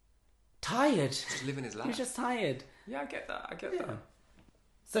tired. Just living his life. He was just tired. Yeah, I get that. that.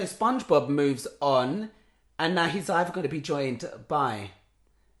 So SpongeBob moves on, and now he's either going to be joined by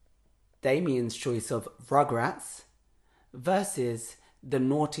Damien's choice of Rugrats versus the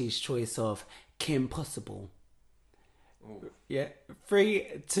naughty's choice of Kim Possible. Ooh. Yeah,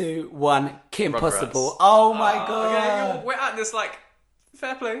 3, 2, 1. Kim Rugrats. Possible. Oh my god! Yeah, we're at this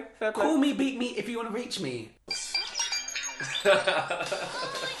fair play. Call me, beat me if you want to reach me.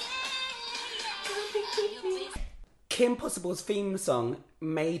 Kim Possible's theme song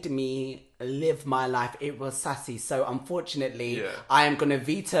made me live my life. It was sassy. So unfortunately, I am going to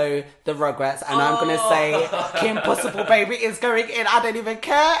veto the Rugrats, and I'm going to say Kim Possible, baby, is going in. I don't even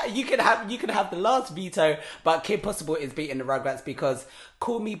care. You can have the last veto, but Kim Possible is beating the Rugrats because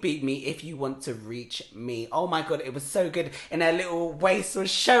call me, beat me if you want to reach me. Oh my god, it was so good. And her little waist was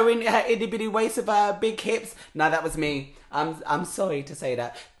showing, her itty bitty waist of her big hips. No, that was me. I'm sorry to say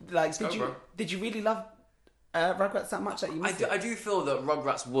that. Did you really love Rugrats that much that you missed it? I do feel that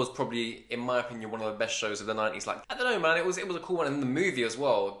Rugrats was probably, in my opinion, one of the best shows of the 90s. I don't know, man, it was a cool one. And the movie as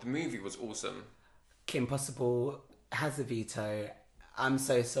well. The movie was awesome. Kim Possible has a veto. I'm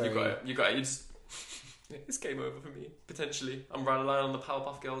so sorry. You got it. You just... It's game over for me, potentially. I'm relying on the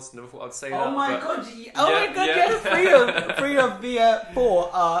Powerpuff Girls. Never thought I'd say that. My god, yeah. Three of the 4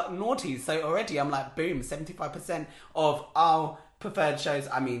 are naughties. So already I'm like, boom, 75% of our preferred shows.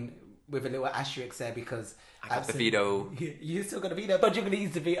 I mean, with a little asterisk there because... I got the veto. You still got a veto, but you're going to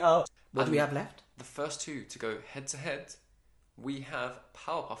use the veto. What do we have left? The first 2 to go head to head, we have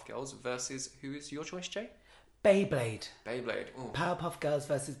Powerpuff Girls versus, who is your choice, Jay? Beyblade. Ooh. Powerpuff Girls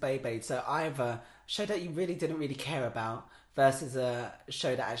versus Beyblade. So either a show that you really didn't really care about versus a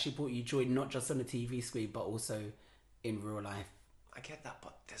show that actually brought you joy, not just on the TV screen, but also in real life. I get that,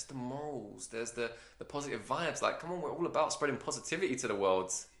 but there's the morals, there's the positive vibes. Come on, we're all about spreading positivity to the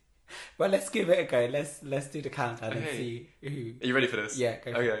world. Well, let's give it a go. Let's do the countdown and see who. Are you ready for this? Yeah,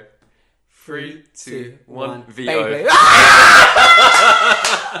 go for it. 3, 2, 1, VO. Beyblade.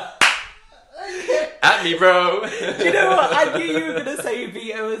 At me, bro. Do you know what? I knew you were going to say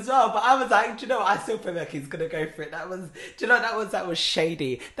veto as well, but I was like, do you know what? I still feel like he's going to go for it. That was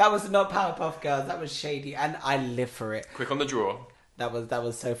shady. That was not Powerpuff Girls. That was shady, and I live for it. Quick on the draw. That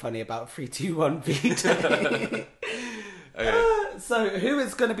was so funny about 3, 2, 1 veto. Okay. So who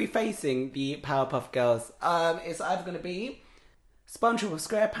is going to be facing the Powerpuff Girls? It's either going to be SpongeBob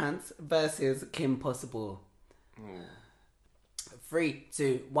SquarePants versus Kim Possible. Ooh. 3,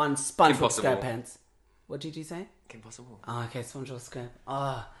 2, 1. SpongeBob SquarePants. What did you say? Kim Possible. Oh, okay, SpongeBob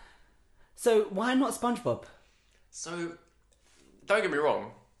SquarePants. So why not SpongeBob? So, don't get me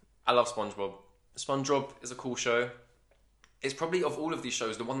wrong. I love SpongeBob. SpongeBob is a cool show. It's probably, of all of these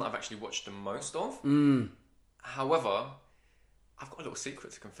shows, the one that I've actually watched the most of. However, I've got a little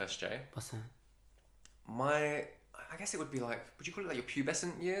secret to confess, Jay. What's that? I guess it would be would you call it your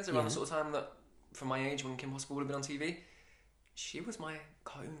pubescent years? Around the sort of time that, for my age, when Kim Possible would have been on TV? She was my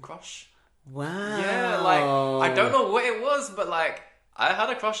cartoon crush. Wow. Yeah, I don't know what it was, but I had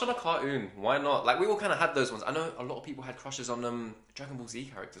a crush on a cartoon. Why not? We all kind of had those ones. I know a lot of people had crushes on Dragon Ball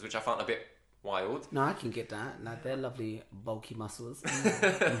Z characters, which I found a bit wild. No, I can get that. They're lovely, bulky muscles.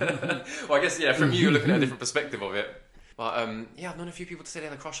 Well, I guess, from you, you're looking at a different perspective of it. But, I've known a few people to say they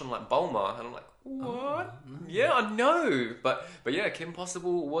had a crush on, Bulma. And I'm like, what? Oh, no. Yeah, I know. But yeah, Kim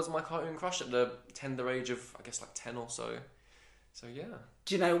Possible was my cartoon crush at the tender age of, I guess, 10 or so. So, yeah.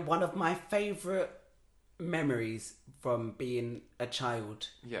 Do you know, one of my favourite memories from being a child...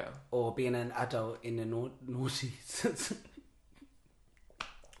 Yeah. Or being an adult in the noughties...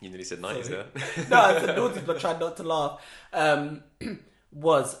 You nearly said 90s there. No, I said naughties, but tried not to laugh.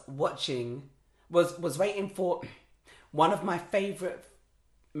 Was waiting for... One of my favourite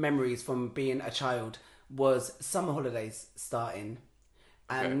memories from being a child was summer holidays starting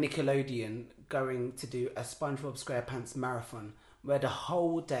and Nickelodeon going to do a SpongeBob SquarePants marathon where the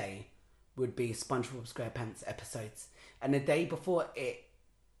whole day would be SpongeBob SquarePants episodes. And the day before it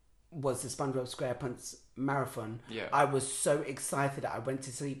was the SpongeBob SquarePants marathon, I was so excited that I went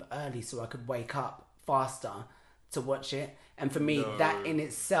to sleep early so I could wake up faster to watch it. And for me, that in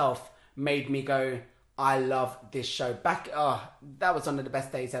itself made me go... I love this show. That was one of the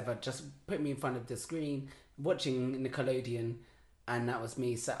best days ever. Just put me in front of the screen, watching Nickelodeon, and that was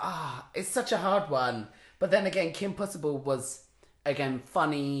me. So, it's such a hard one. But then again, Kim Possible was again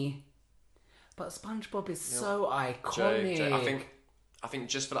funny, but SpongeBob is so iconic. Jay, I think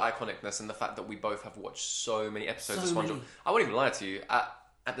just for the iconicness and the fact that we both have watched so many episodes So of SpongeBob, many. I won't even lie to you.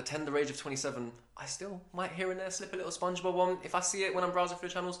 At the tender age of 27, I still might here and there slip a little SpongeBob on. If I see it when I'm browsing through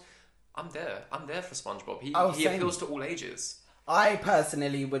the channels, I'm there. I'm there for SpongeBob. He Same. appeals to all ages. I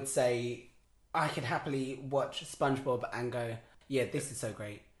personally would say I could happily watch SpongeBob and go, yeah, this is so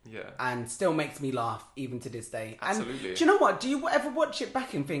great. Yeah. And still makes me laugh even to this day. Absolutely. And do you know what? Do you ever watch it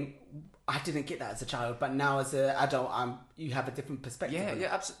back and think, I didn't get that as a child, but now as an adult, you have a different perspective. Yeah,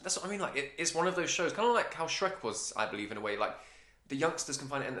 absolutely. That's what I mean. Like, it's one of those shows, kind of like how Shrek was, I believe, in a way. Like, the youngsters can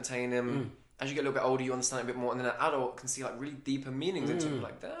find it entertaining. As you get a little bit older, you understand it a bit more, and then an adult can see like really deeper meanings into it.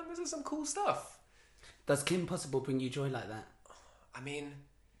 Like, damn, this is some cool stuff. Does Kim Possible bring you joy like that? I mean,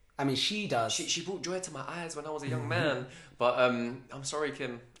 She does. she brought joy to my eyes when I was a young man. But I'm sorry,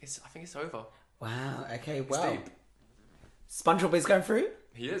 Kim. I think it's over. Wow. Okay. It's Well, deep. SpongeBob is going through.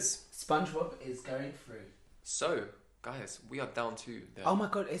 He is. SpongeBob is going through. So, guys, we are down to the... Oh my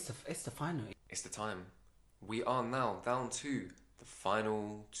god! It's the final. It's the time. We are now down to the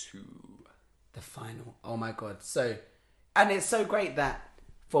final two. The final. Oh my god! So, and it's so great that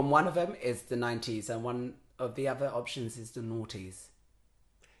from one of them is the 90s and one of the other options is the noughties.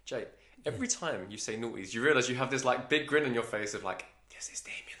 Jay, every time you say noughties, you realise you have this like big grin on your face of like, this is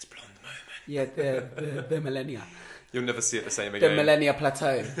Damien's blonde moment. Yeah, the millennia. You'll never see it the same The again. millennia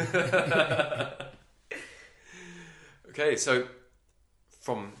plateau. Okay, so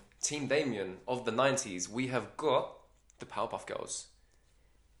from Team Damien of the 90s, we have got the Powerpuff Girls.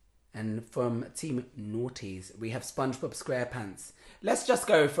 And from Team Naughties, we have SpongeBob SquarePants. Let's just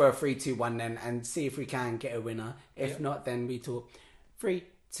go for a 3, 2, 1 then and see if we can get a winner. If not, then we talk 3,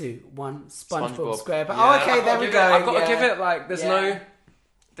 2, 1, SpongeBob SquarePants. Yeah, Oh, okay, there we go. I've got to Yeah. give it, like, there's Yeah.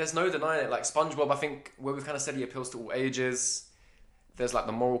 no denying it. Like, SpongeBob, I think, where we've kind of said he appeals to all ages. There's, like,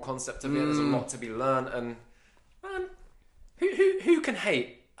 the moral concept of it. There's a lot to be learned. And, man, who can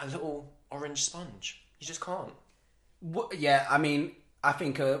hate a little orange sponge? You just can't. Yeah, I mean, I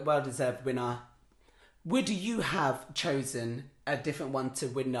think a well-deserved winner. Would you have chosen a different one to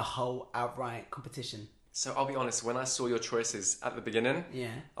win the whole outright competition? So I'll be honest, when I saw your choices at the beginning,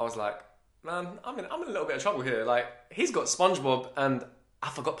 I was like, man, I'm in a little bit of trouble here. Like, he's got SpongeBob and I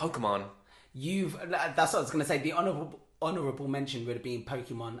forgot Pokemon. That's what I was going to say. The honourable mention would have been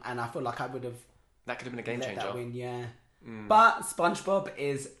Pokemon, and I feel like I would have That could have been a game let changer. that win, yeah. But SpongeBob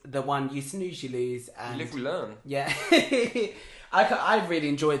is the one you snooze, you lose. And You live, we learn. yeah, I really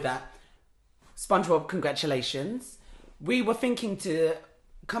enjoyed that. SpongeBob, congratulations. We were thinking to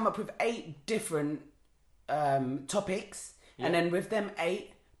come up with 8 different topics, and then with them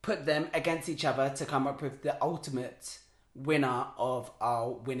 8, put them against each other to come up with the ultimate winner of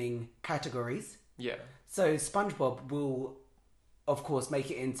our winning categories. Yeah. So SpongeBob will, of course, make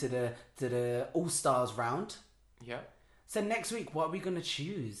it into the All-Stars round. Yeah. So next week, what are we going to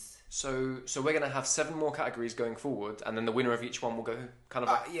choose? So we're going to have 7 more categories going forward, and then the winner of each one will go kind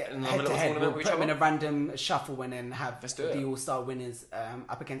of in another head to little head. tournament We'll with put each them in a other. random shuffle and then have Let's do it. the All-Star winners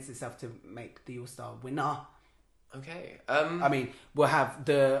up against itself to make the All-Star winner. Okay. I mean, we'll have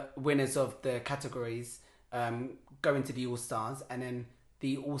the winners of the categories go into the All-Stars, and then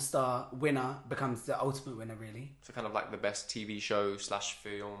the All-Star winner becomes the ultimate winner, really. So kind of like the best TV show /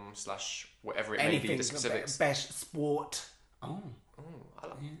 film / whatever it may be, the specifics. Best sport. Oh.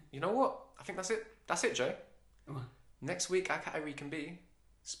 You know what? I think that's it. That's it, Jay. What? Next week, our category can be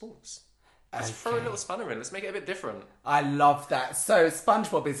sports. Let's throw a little spanner in. Let's make it a bit different. I love that. So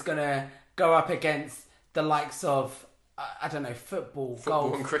SpongeBob is going to go up against the likes of, I don't know, football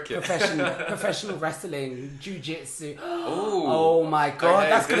golf, and cricket. professional wrestling, jiu-jitsu. Ooh. Oh my God, Okay,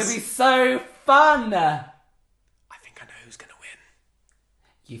 that's going to be so fun. I think I know who's going to win.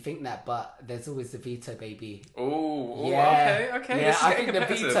 You think that, but there's always the veto, baby. Oh, Yeah. okay. Yeah, This is I getting think the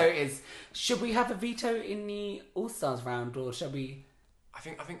competitive. veto is... Should we have a veto in the All-Stars round, or shall we... I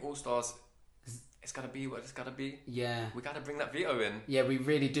think All Stars. It's got to be what it's got to be. Yeah. We got to bring that veto in. Yeah, we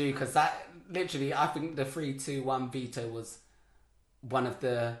really do, because that, literally, I think the 3-2-1 veto was one of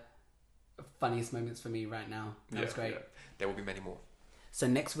the funniest moments for me right now. That was great. Yeah. There will be many more. So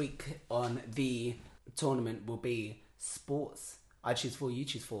next week on the tournament will be sports. I choose 4, you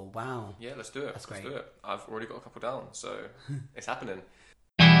choose 4. Wow. Yeah, let's do it. That's Let's great. do it. I've already got a couple down, so it's happening.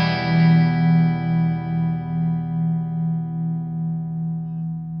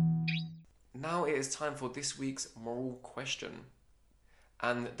 Now it is time for this week's moral question.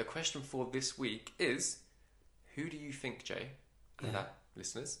 And the question for this week is, who do you think, Jay, and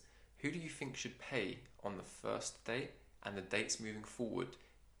listeners, who do you think should pay on the first date and the dates moving forward,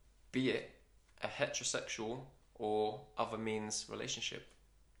 be it a heterosexual or other means relationship?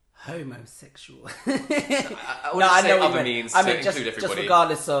 Homosexual. I wouldn't say other means to include everybody. Just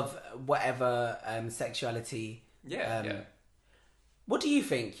regardless of whatever sexuality. Yeah. What do you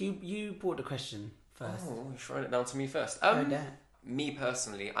think? You brought the question first. Oh, you're throwing it down to me first. Me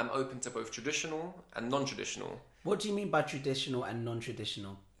personally, I'm open to both traditional and non-traditional. What do you mean by traditional and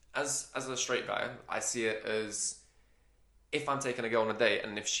non-traditional? As a straight guy, I see it as if I'm taking a girl on a date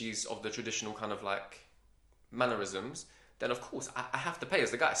and if she's of the traditional kind of like mannerisms, then of course I have to pay as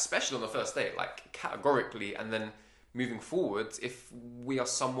the guy, especially on the first date, like categorically. And then moving forward, if we are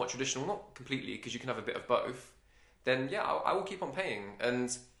somewhat traditional, not completely, because you can have a bit of both, then yeah, I will keep on paying.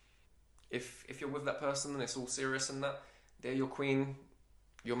 And if you're with that person and it's all serious and that, they're your queen,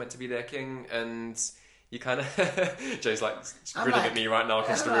 you're meant to be their king, and you kind of Jay's like grinning at me right now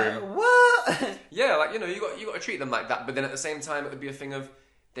across the room. What? Yeah, like, you know, you got to treat them like that, but then at the same time, it would be a thing of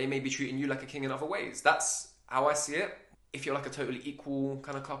they may be treating you like a king in other ways. That's how I see it. If you're like a totally equal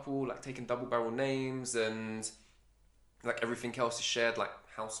kind of couple, like taking double barrel names and like everything else is shared, like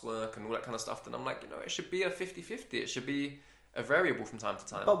housework and all that kind of stuff, then I'm like, you know, it should be a 50-50. It should be a variable from time to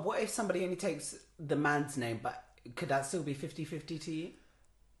time. But what if somebody only takes the man's name, but could that still be 50-50 to you?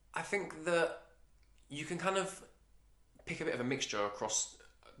 I think that you can kind of pick a bit of a mixture across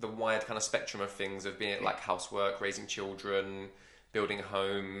the wide kind of spectrum of things, of being like housework, raising children, building a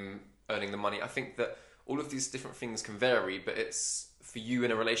home, earning the money. I think that all of these different things can vary, but it's for you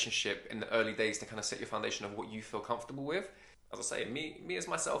in a relationship in the early days to kind of set your foundation of what you feel comfortable with. As I say, me as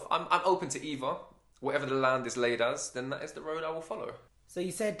myself, I'm open to either. Whatever the land is laid as, then that is the road I will follow. So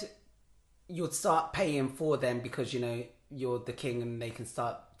you said you'd start paying for them because, you know, you're the king and they can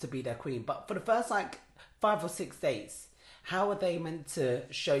start to be their queen. But for the first like 5 or 6 dates, how are they meant to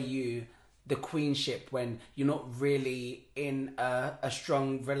show you the queenship when you're not really in a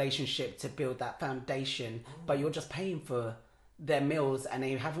strong relationship to build that foundation, but you're just paying for their meals and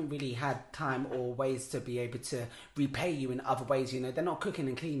they haven't really had time or ways to be able to repay you in other ways? You know, they're not cooking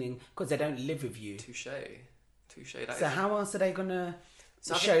and cleaning because they don't live with you. Touche. So how else are they gonna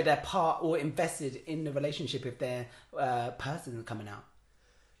show their part or invested in the relationship if their person is coming out?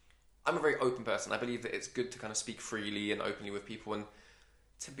 I'm a very open person. I believe that it's good to kind of speak freely and openly with people. And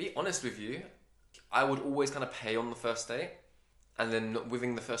to be honest with you, I would always kind of pay on the first date. And then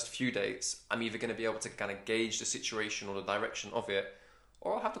within the first few dates, I'm either going to be able to kind of gauge the situation or the direction of it,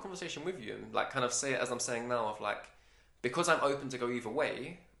 or I'll have the conversation with you and like kind of say it as I'm saying now, of like, because I'm open to go either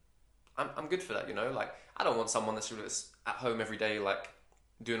way, I'm good for that, you know? Like, I don't want someone that's at home every day, like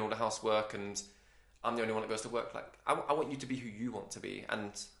doing all the housework and I'm the only one that goes to work. Like, I want you to be who you want to be,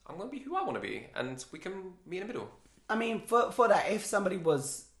 and I'm going to be who I want to be, and we can meet in the middle. I mean, for that, if somebody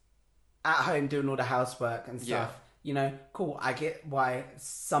was at home doing all the housework and stuff, you know, cool, I get why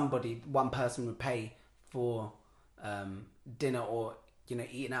one person would pay for dinner or, you know,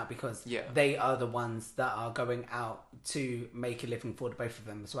 eating out, because they are the ones that are going out to make a living for the both of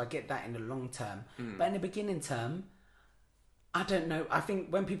them. So I get that in the long term. But in the beginning term, I don't know. I think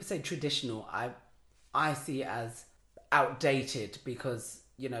when people say traditional, I see it as outdated, because,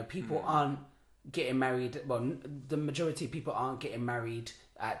 you know, people aren't getting married. Well, the majority of people aren't getting married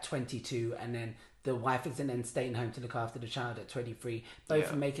at 22 and then the wife isn't then staying home to look after the child at 23.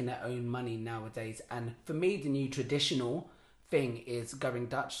 Both are making their own money nowadays. And for me, the new traditional thing is going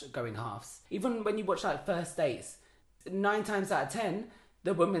Dutch, going halves. Even when you watch like first dates, 9 times out of 10,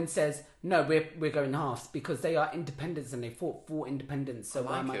 the woman says, no, we're going halves, because they are independents and they fought for independence. So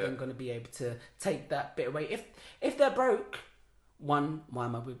why am I then going to be able to take that bit away? If they're broke, one, why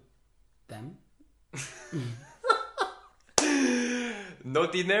am I with them? No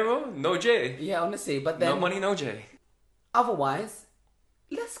dinero, no J. Yeah, honestly, but then... No money, no J. Otherwise,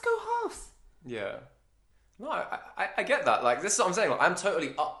 let's go halves. Yeah. No, I get that. Like, this is what I'm saying. Like, I'm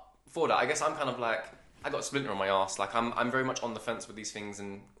totally up for that. I guess I'm kind of like... I got a splinter on my arse. Like, I'm very much on the fence with these things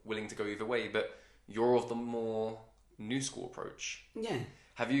and willing to go either way, but you're of the more new school approach. Yeah.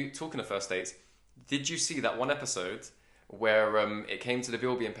 Have you, talking of first dates, did you see that one episode where it came to the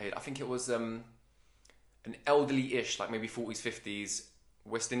bill being paid? I think it was an elderly-ish, like maybe 40s, 50s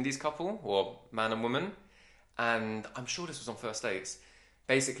West Indies couple, or man and woman, and I'm sure this was on first dates.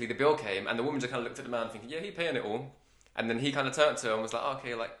 Basically, the bill came, and the woman just kind of looked at the man thinking, yeah, he's paying it all, and then he kind of turned to her and was like, oh,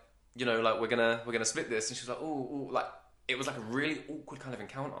 okay, like, you know, like, we're gonna split this. And she was like, ooh, like, it was like a really awkward kind of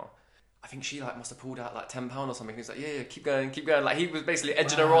encounter. I think she like must have pulled out like £10 or something. He was like, yeah, keep going. Like, he was basically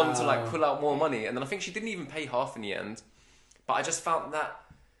edging her on to like pull out more money. And then I think she didn't even pay half in the end. But I just found that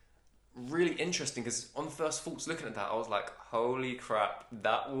really interesting, because on first thoughts looking at that, I was like, holy crap,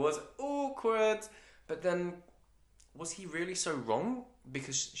 that was awkward. But then was he really so wrong?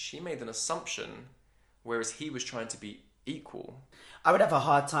 Because she made an assumption, whereas he was trying to be equal. I would have a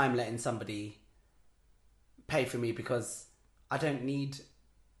hard time letting somebody pay for me because I don't need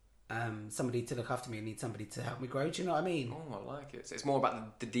somebody to look after me. I need somebody to help me grow. Do you know what I mean? Oh, I like it. So it's more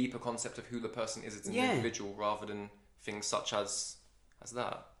about the deeper concept of who the person is as an individual rather than things such as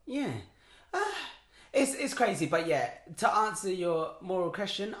that. Yeah. It's crazy, but yeah, to answer your moral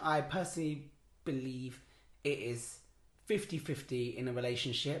question, I personally believe it is 50-50 in a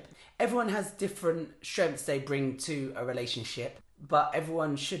relationship. Everyone has different strengths they bring to a relationship, but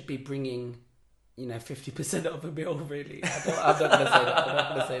everyone should be bringing, 50% of a bill, really. I'm not going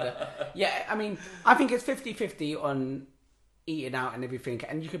to say that. Yeah, I mean, I think it's 50-50 on eating out and everything,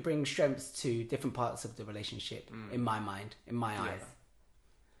 and you could bring strengths to different parts of the relationship, in my mind, in my eyes.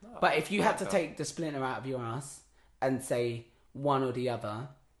 No, but if you had to take the splinter out of your ass and say one or the other,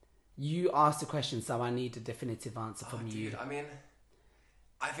 you asked the question, so I need a definitive answer from you. Dude, I mean,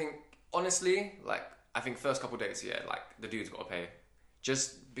 I think, honestly, I think first couple of dates, the dude's got to pay.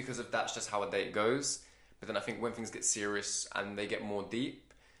 Just because of that's just how a date goes. But then I think when things get serious and they get more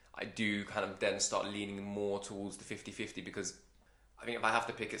deep, I do kind of then start leaning more towards the 50-50 because I think if I have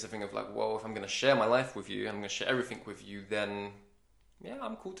to pick, it's a thing of if I'm going to share my life with you, I'm going to share everything with you, then yeah,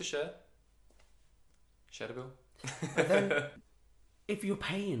 I'm cool to share. Share the bill. But then, if you're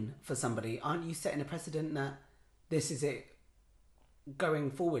paying for somebody, aren't you setting a precedent that this is it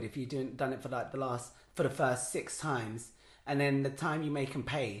going forward? If you've done it for the first 6 times, and then the time you make them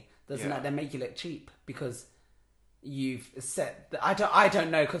pay, doesn't that then make you look cheap because you've set? I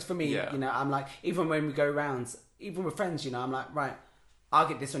don't know, because for me, I'm like, even when we go rounds, even with friends, I'm like, right, I'll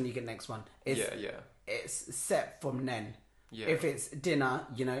get this one, you get the next one. It's set from then. Yeah. If it's dinner,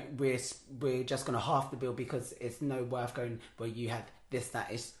 we're just going to half the bill because it's no worth going where you had this, that.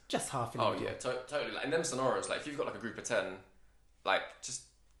 It's just half. Totally. In them scenarios, if you've got a group of 10, just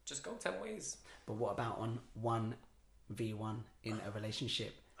go 10 ways. But what about on 1v1 in a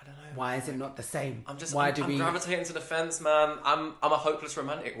relationship? I don't know. Why is it not the same? I'm gravitating to the fence, man. I'm a hopeless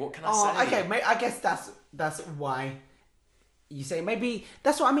romantic. What can I say? Okay, mate, I guess that's why you say maybe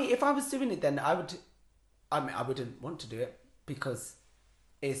that's what I mean. If I was doing it, then I wouldn't want to do it because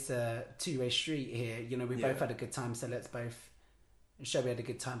it's a two-way street here. We both had a good time, so let's both show we had a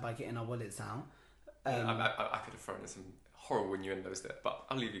good time by getting our wallets out. I could have thrown in some horrible innuendos there, but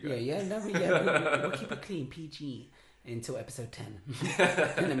I'll leave you go. We'll keep it clean, PG, until episode 10,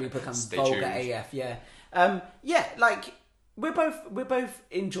 and then we become vulgar AF. We're both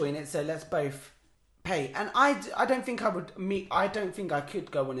enjoying it, so let's both pay. And I don't think I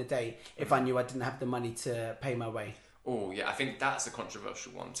could go on a date if I knew I didn't have the money to pay my way. Oh yeah, I think that's a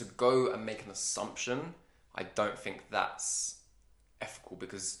controversial one. To go and make an assumption, I don't think that's ethical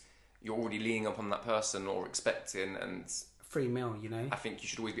because you're already leaning upon that person or expecting, and free meal, I think you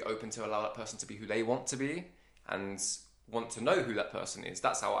should always be open to allow that person to be who they want to be and want to know who that person is.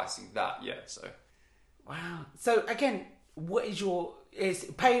 That's how I see that. Yeah. So. Wow. So again, what is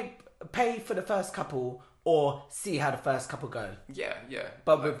pay for the first couple or see how the first couple go? Yeah.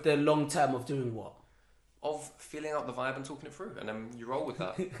 But with the long term of doing what? Of feeling out the vibe and talking it through, and then you roll with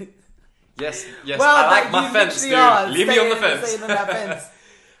that. Yes. Well, I like my fence, dude. Leave me on the fence. Staying on that fence.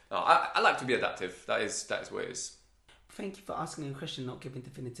 No, I like to be adaptive. That is what it is. Thank you for asking a question, not giving a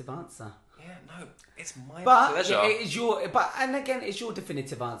definitive answer. Yeah, no, it's my pleasure. It is and again, it's your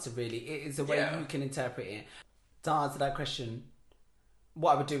definitive answer. Really, it is the way you can interpret it. To answer that question,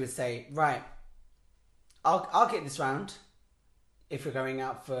 what I would do is say, right, I'll get this round. If we're going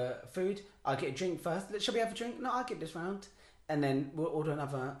out for food, I'll get a drink first. Shall we have a drink? No, I'll get this round. And then we'll order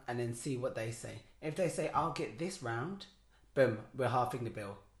another and then see what they say. If they say, I'll get this round, boom, we're halving the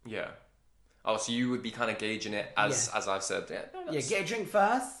bill. Yeah. Oh, so you would be kind of gauging it as I've said. Yeah, get a drink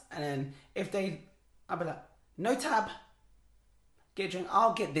first. And then I'll be like, no tab. Get a drink.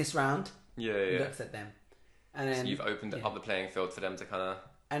 I'll get this round. Yeah. Looks at them. And then, so you've opened up the playing field for them to kind of...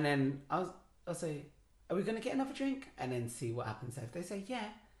 And then I'll say, are we going to get another drink? And then see what happens. If they say, yeah,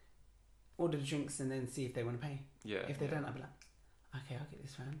 order the drinks and then see if they want to pay. Yeah. If they don't, I'll be like, okay, I'll get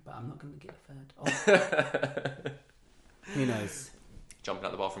this round, but I'm not going to get a third. Who knows? Jumping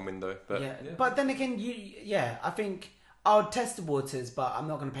out the bathroom window. But yeah. But then again, I think I'll test the waters, but I'm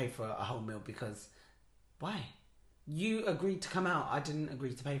not going to pay for a whole meal because why? You agreed to come out. I didn't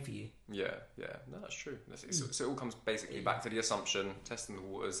agree to pay for you. Yeah. No, that's true. So it all comes basically back to the assumption, testing the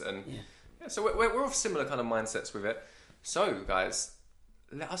waters, and so we're of similar kind of mindsets with it. So guys,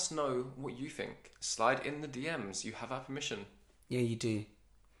 let us know what you think. Slide in the DMs. You have our permission. Yeah, you do.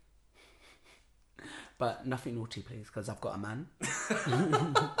 But nothing naughty, please, because I've got a man.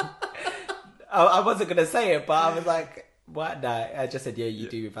 I wasn't gonna say it, but I was like, what? No, I just said, yeah, you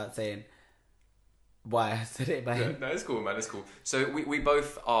do, without saying why I said it. Yeah, no, it's cool, man. It's cool. So we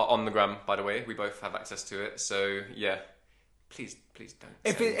both are on the gram, by the way. We both have access to it. So yeah, please don't.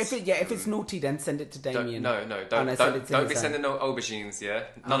 If it's naughty, then send it to Damien. Don't be sending no aubergines. Yeah,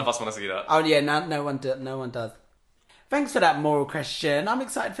 none of us want to see that. Oh yeah, no one does. Thanks for that moral question. I'm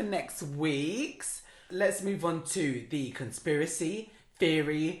excited for next week's. Let's move on to the conspiracy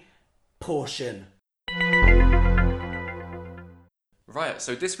theory portion. Right,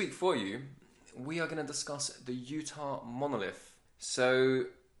 so this week for you, we are going to discuss the Utah monolith. So,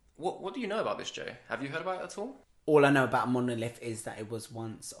 what do you know about this, Jay? Have you heard about it at all? All I know about Monolith is that it was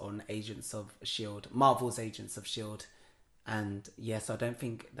once on Agents of S.H.I.E.L.D., Marvel's Agents of S.H.I.E.L.D., and yes, I don't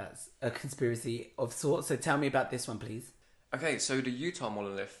think that's a conspiracy of sorts, so tell me about this one, please. Okay, so the Utah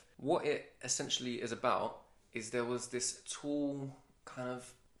monolith, what it essentially is about is there was this tall, kind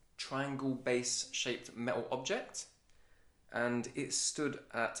of triangle base shaped metal object, and it stood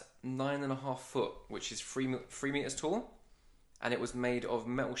at 9.5 foot, which is 3 meters tall, and it was made of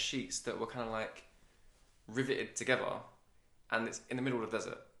metal sheets that were kind of like riveted together, and it's in the middle of the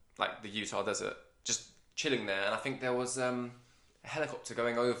desert, like the Utah desert, just chilling there. And I think there was a helicopter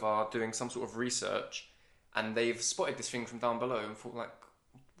going over doing some sort of research, and they've spotted this thing from down below and thought, like,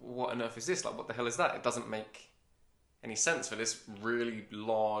 what on earth is this? Like, what the hell is that? It doesn't make any sense for this really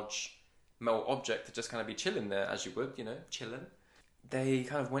large metal object to just kind of be chilling there, as you would, chilling. They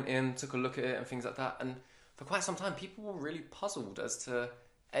kind of went in, took a look at it and things like that, and for quite some time people were really puzzled as to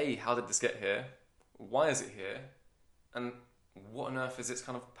A, how did this get here? Why is it here? And what on earth is its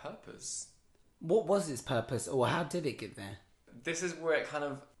kind of purpose? What was its purpose, or how did it get there? This is where it kind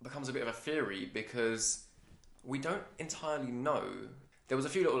of becomes a bit of a theory, because we don't entirely know. There was a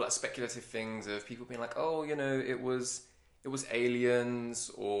few little like speculative things of people being like, oh, it was aliens,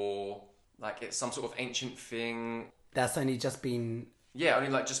 or like it's some sort of ancient thing. That's only just been... Yeah, only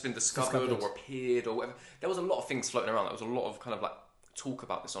like just been discovered or appeared or whatever. There was a lot of things floating around. There was a lot of kind of like talk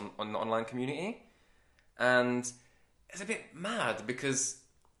about this on the online community. And it's a bit mad because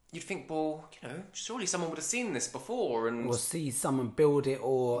you'd think, well, surely someone would have seen this before. Or see someone build it,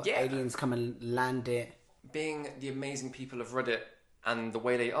 or aliens come and land it. Being the amazing people of Reddit and the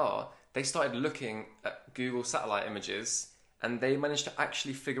way they are, they started looking at Google satellite images, and they managed to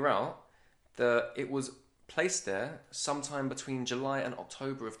actually figure out that it was placed there sometime between July and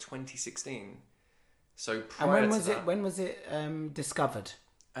October of 2016. So prior when was it discovered?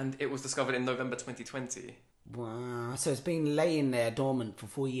 And it was discovered in November 2020. Wow. So it's been laying there dormant for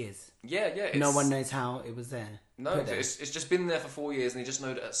 4 years. Yeah. No one knows how it was there. No, it's just been there for 4 years, and they just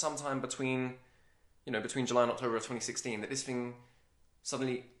know that at some time between July and October of 2016, that this thing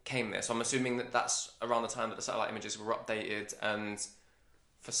suddenly came there. So I'm assuming that that's around the time that the satellite images were updated, and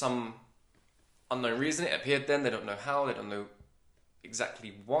for some unknown reason it appeared then. They don't know how, they don't know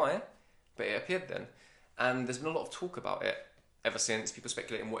exactly why, but it appeared then. And there's been a lot of talk about it ever since, people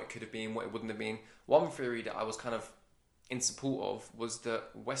speculating what it could have been, what it wouldn't have been. One theory that I was kind of in support of was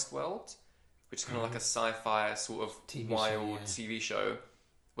that Westworld, which is kind of like a sci-fi sort of TV show,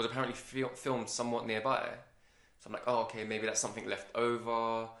 was apparently filmed somewhat nearby. So I'm like, oh, okay, maybe that's something left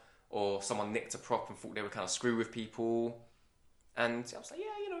over, or someone nicked a prop and thought they would kind of screw with people. And I was like,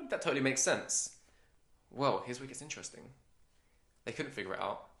 yeah, that totally makes sense. Well, here's where it gets interesting. They couldn't figure it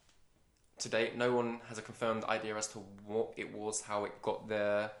out. To date, no one has a confirmed idea as to what it was, how it got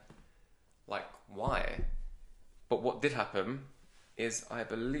there, like why. But what did happen is, I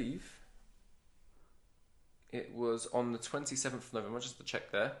believe, it was on the 27th of November, just to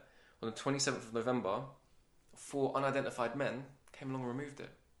check there, on the 27th of November, 4 unidentified men came along and removed it.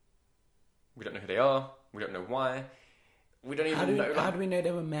 We don't know who they are, we don't know why, we don't even know... How do we know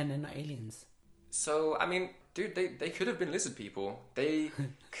they were men and not aliens? So, I mean, dude, they could have been lizard people. They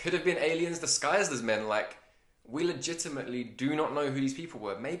could have been aliens disguised as men. Like, we legitimately do not know who these people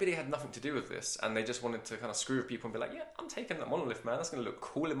were. Maybe they had nothing to do with this, and they just wanted to kind of screw with people and be like, yeah, I'm taking that monolith, man. That's going to look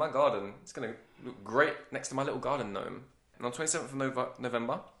cool in my garden. It's going to look great next to my little garden gnome. And on 27th of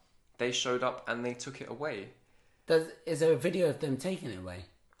November, they showed up and they took it away. Is there a video of them taking it away?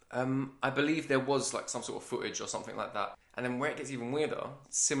 I believe there was like some sort of footage or something like that. And then where it gets even weirder,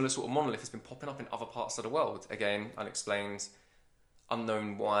 similar sort of monolith has been popping up in other parts of the world. Again, unexplained,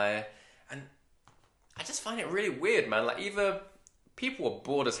 unknown why. And I just find it really weird, man. Like, either people were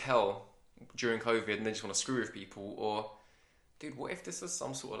bored as hell during COVID and they just want to screw with people, or, dude, what if this is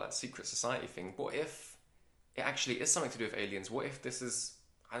some sort of like secret society thing? What if it actually is something to do with aliens? What if this is,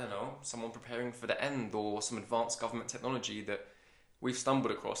 I don't know, someone preparing for the end, or some advanced government technology that we've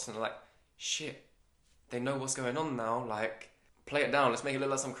stumbled across and they're like, shit, they know what's going on now, like, play it down. Let's make it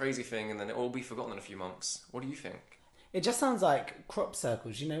look like some crazy thing, and then it will be forgotten in a few months. What do you think? It just sounds like crop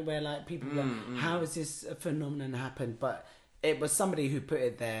circles, you know, where like people are like, how has this phenomenon happened? But it was somebody who put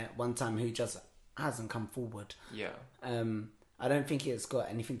it there one time who just hasn't come forward. Yeah. I don't think it's got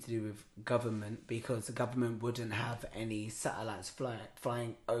anything to do with government, because the government wouldn't have any satellites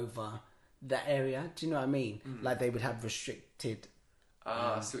flying over the area. Do you know what I mean? Like they would have restricted.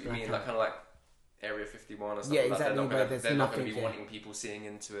 I see what you mean. Like kind of like Area 51 or something. Yeah, like exactly. They're Where there's not going nothing to be there. wanting people seeing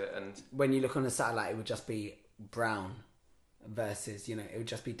into it, and When you look on a satellite, it would just be brown versus, you know, it would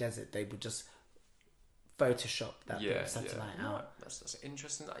just be desert. They would just Photoshop that bit of satellite out. Right. That's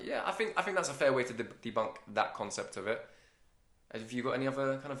interesting. Yeah, I think that's a fair way to debunk that concept of it. Have you got any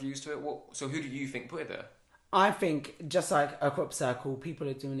other kind of views to it? So who do you think put it there? I think just like a crop circle, people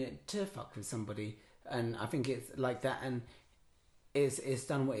are doing it to fuck with somebody, and I think it's like that, and it's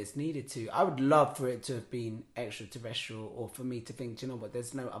done what it's needed to. I would love for it to have been extraterrestrial, or for me to think, do you know what?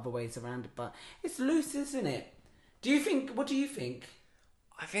 There's no other ways around it, but it's loose, isn't it? What do you think?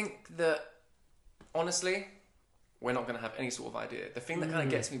 I think that honestly, we're not going to have any sort of idea. The thing that kind of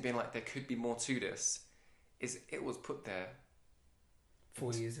gets me being like, there could be more to this, is it was put there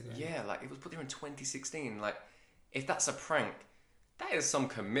 4 years ago. Yeah, like it was put there in 2016. Like, if that's a prank, that is some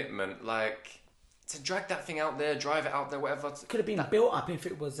commitment. Like, to drag that thing out there, drive it out there, whatever. Could have been built up if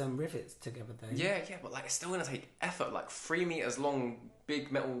it was rivets together though. Yeah, but like it's still going to take effort. Like 3 meters long,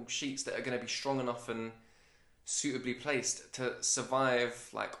 big metal sheets that are going to be strong enough and suitably placed to survive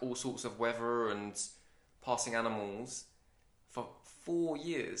like all sorts of weather and passing animals for 4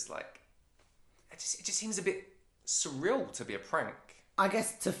 years. Like, it just seems a bit surreal to be a prank. I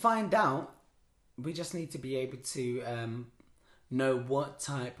guess to find out, we just need to be able to know what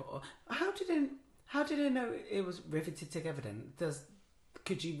type of... How did they know it was riveted together then?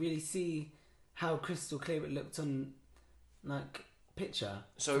 Could you really see how crystal clear it looked on like picture?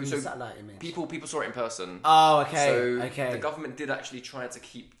 So satellite image. People saw it in person. Oh, okay. So okay. The government did actually try to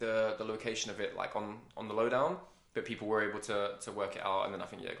keep the location of it like on the lowdown, but people were able to work it out, and then I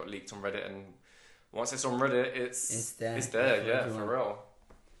think it got leaked on Reddit, and once it's on Reddit, it's there. It's there, yeah, for real.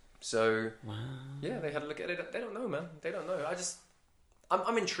 So wow. Yeah, they had a look at it. They don't know, man. They don't know.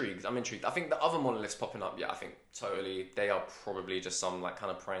 I'm intrigued. I think the other monoliths popping up, yeah, I think totally they are probably just some like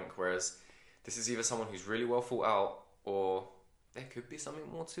kind of prank. Whereas this is either someone who's really well thought out, or there could be something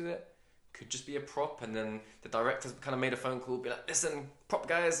more to it. Could just be a prop, and then the director's kind of made a phone call, be like, "Listen, prop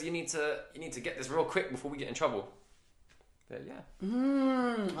guys, you need to get this real quick before we get in trouble." But yeah.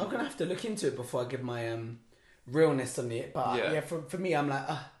 I'm gonna have to look into it before I give my realness on it. But yeah, for me, I'm like,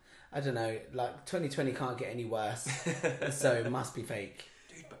 I don't know, like 2020 can't get any worse, so it must be fake.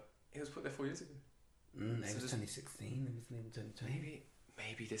 Dude, but it was put there 4 years ago. It was 2016. It wasn't even 2020.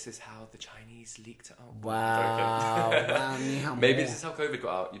 Maybe this is how the Chinese leaked it out. Wow. Maybe this is how COVID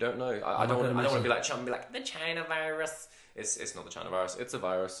got out. You don't know. I don't want to be like Trump and be like, the China virus. It's not the China virus. It's a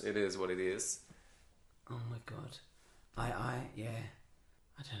virus. It is what it is. Oh my god. Yeah.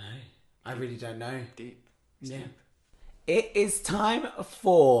 I don't know. I really don't know. Deep. Deep. It is time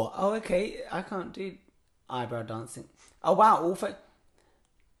for... Oh, okay. I can't do eyebrow dancing. Oh, wow.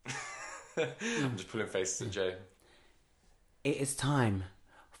 I'm just pulling faces at Jay. It is time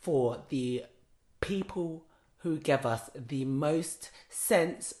for the people who give us the most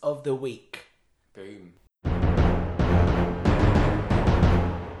sense of the week. Boom.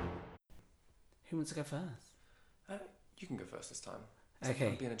 Who wants to go first? You can go first this time. Okay.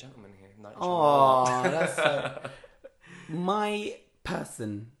 I'm being a gentleman here. Oh, that's so... My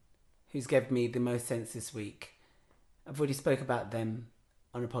person who's given me the most sense this week, I've already spoke about them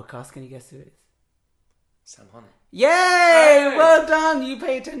on a podcast. Can you guess who it is? Sam Hunt. Yay! Hey! Well done. You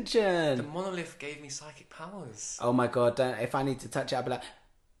pay attention. The monolith gave me psychic powers. Oh my god! If I need to touch it, I'll be like,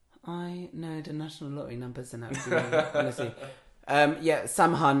 I know the national lottery numbers, and that would be wrong, honestly. Yeah,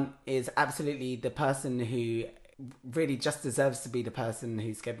 Sam Hunt is absolutely the person who really just deserves to be the person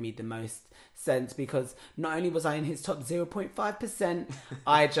who's given me the most sense, because not only was I in his top 0.5%,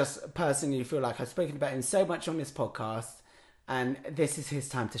 I just personally feel like I've spoken about him so much on this podcast, and this is his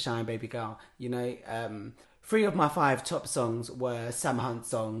time to shine, baby girl. You know, 3 of my 5 top songs were Sam Hunt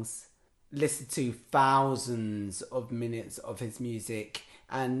songs. Listened to thousands of minutes of his music,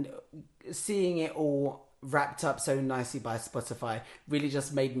 and seeing it all wrapped up so nicely by Spotify really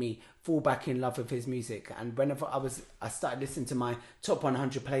just made me fall back in love with his music. And whenever I started listening to my top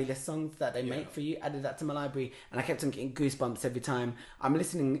 100 playlist songs that they make for you, added that to my library, and I kept on getting goosebumps every time I'm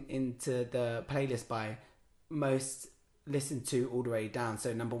listening into the playlist by most listened to all the way down,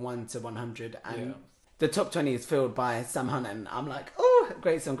 so number 1 to 100, and the top 20 is filled by Sam Hunt, and I'm like, oh,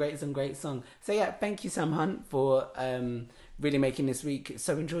 great song. So yeah, thank you, Sam Hunt, for really making this week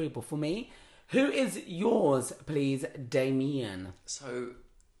so enjoyable for me. Who is yours, please, Damien? So,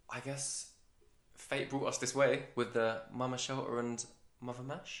 I guess fate brought us this way with the Mama Shelter and Mother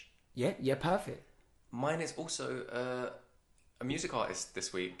Mash. Yeah, perfect. Mine is also a music artist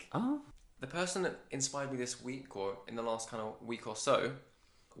this week. Oh. The person that inspired me this week, or in the last kind of week or so,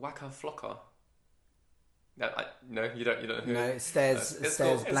 Waka Flocka. No, you don't know who. No, it stares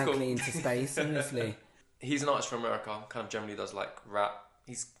blankly into space, honestly. He's an artist from America, kind of generally does like rap.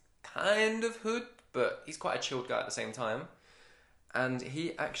 He's kind of hood, but he's quite a chilled guy at the same time. And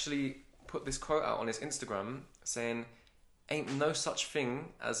he actually put this quote out on his Instagram saying, "Ain't no such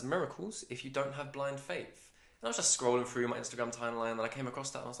thing as miracles if you don't have blind faith." And I was just scrolling through my Instagram timeline and I came across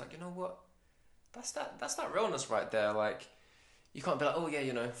that and I was like, you know what? That's that realness right there. Like, you can't be like, oh yeah,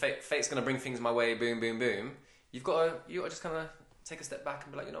 you know, fate's gonna bring things my way, boom, boom, boom. You gotta just kind of take a step back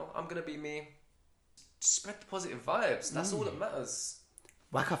and be like, you know, I'm gonna be me. Spread the positive vibes. That's all that matters.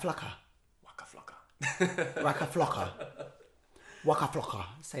 Waka Flocka. Waka Flocka. Waka Flocka. Waka Flocka.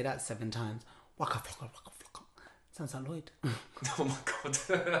 Say that 7 times. Waka Flocka, Waka Flocka. Sounds like Lloyd. Oh my god.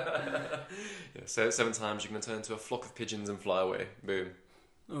 Yeah, say it 7 times, you're gonna turn into a flock of pigeons and fly away. Boom.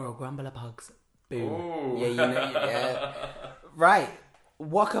 Or a grumble of pugs. Boom. Ooh. Yeah, you know, yeah. Right.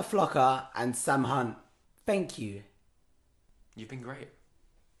 Waka Flocka and Sam Hunt. Thank you. You've been great.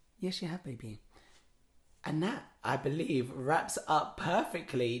 Yes, you have, baby. And that, I believe, wraps up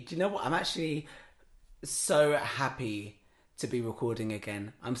perfectly. Do you know what? I'm actually so happy to be recording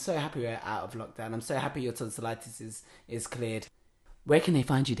again. I'm so happy we're out of lockdown. I'm so happy your tonsillitis is cleared. Where can they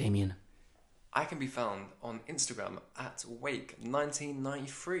find you, Damien? I can be found on Instagram at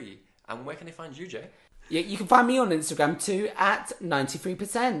Wake1993. And where can they find you, Jay? Yeah, you can find me on Instagram too at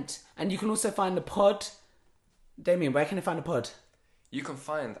 93%. And you can also find the pod. Damien, where can I find the pod? You can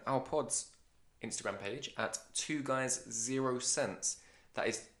find our pod's Instagram page at 2guys0cents. That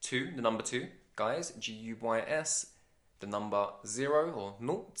is 2, the number 2, guys, Guys, the number 0 or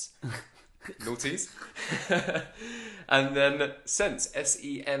naught, naughties, and then cents, Sense.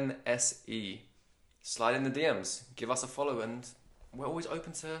 Slide in the DMs, give us a follow, and we're always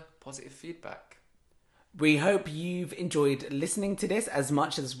open to positive feedback. We hope you've enjoyed listening to this as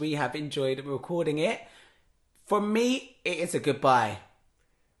much as we have enjoyed recording it. From me, it is a goodbye.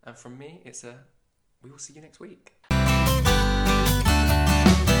 And from me, it's a we will see you next week.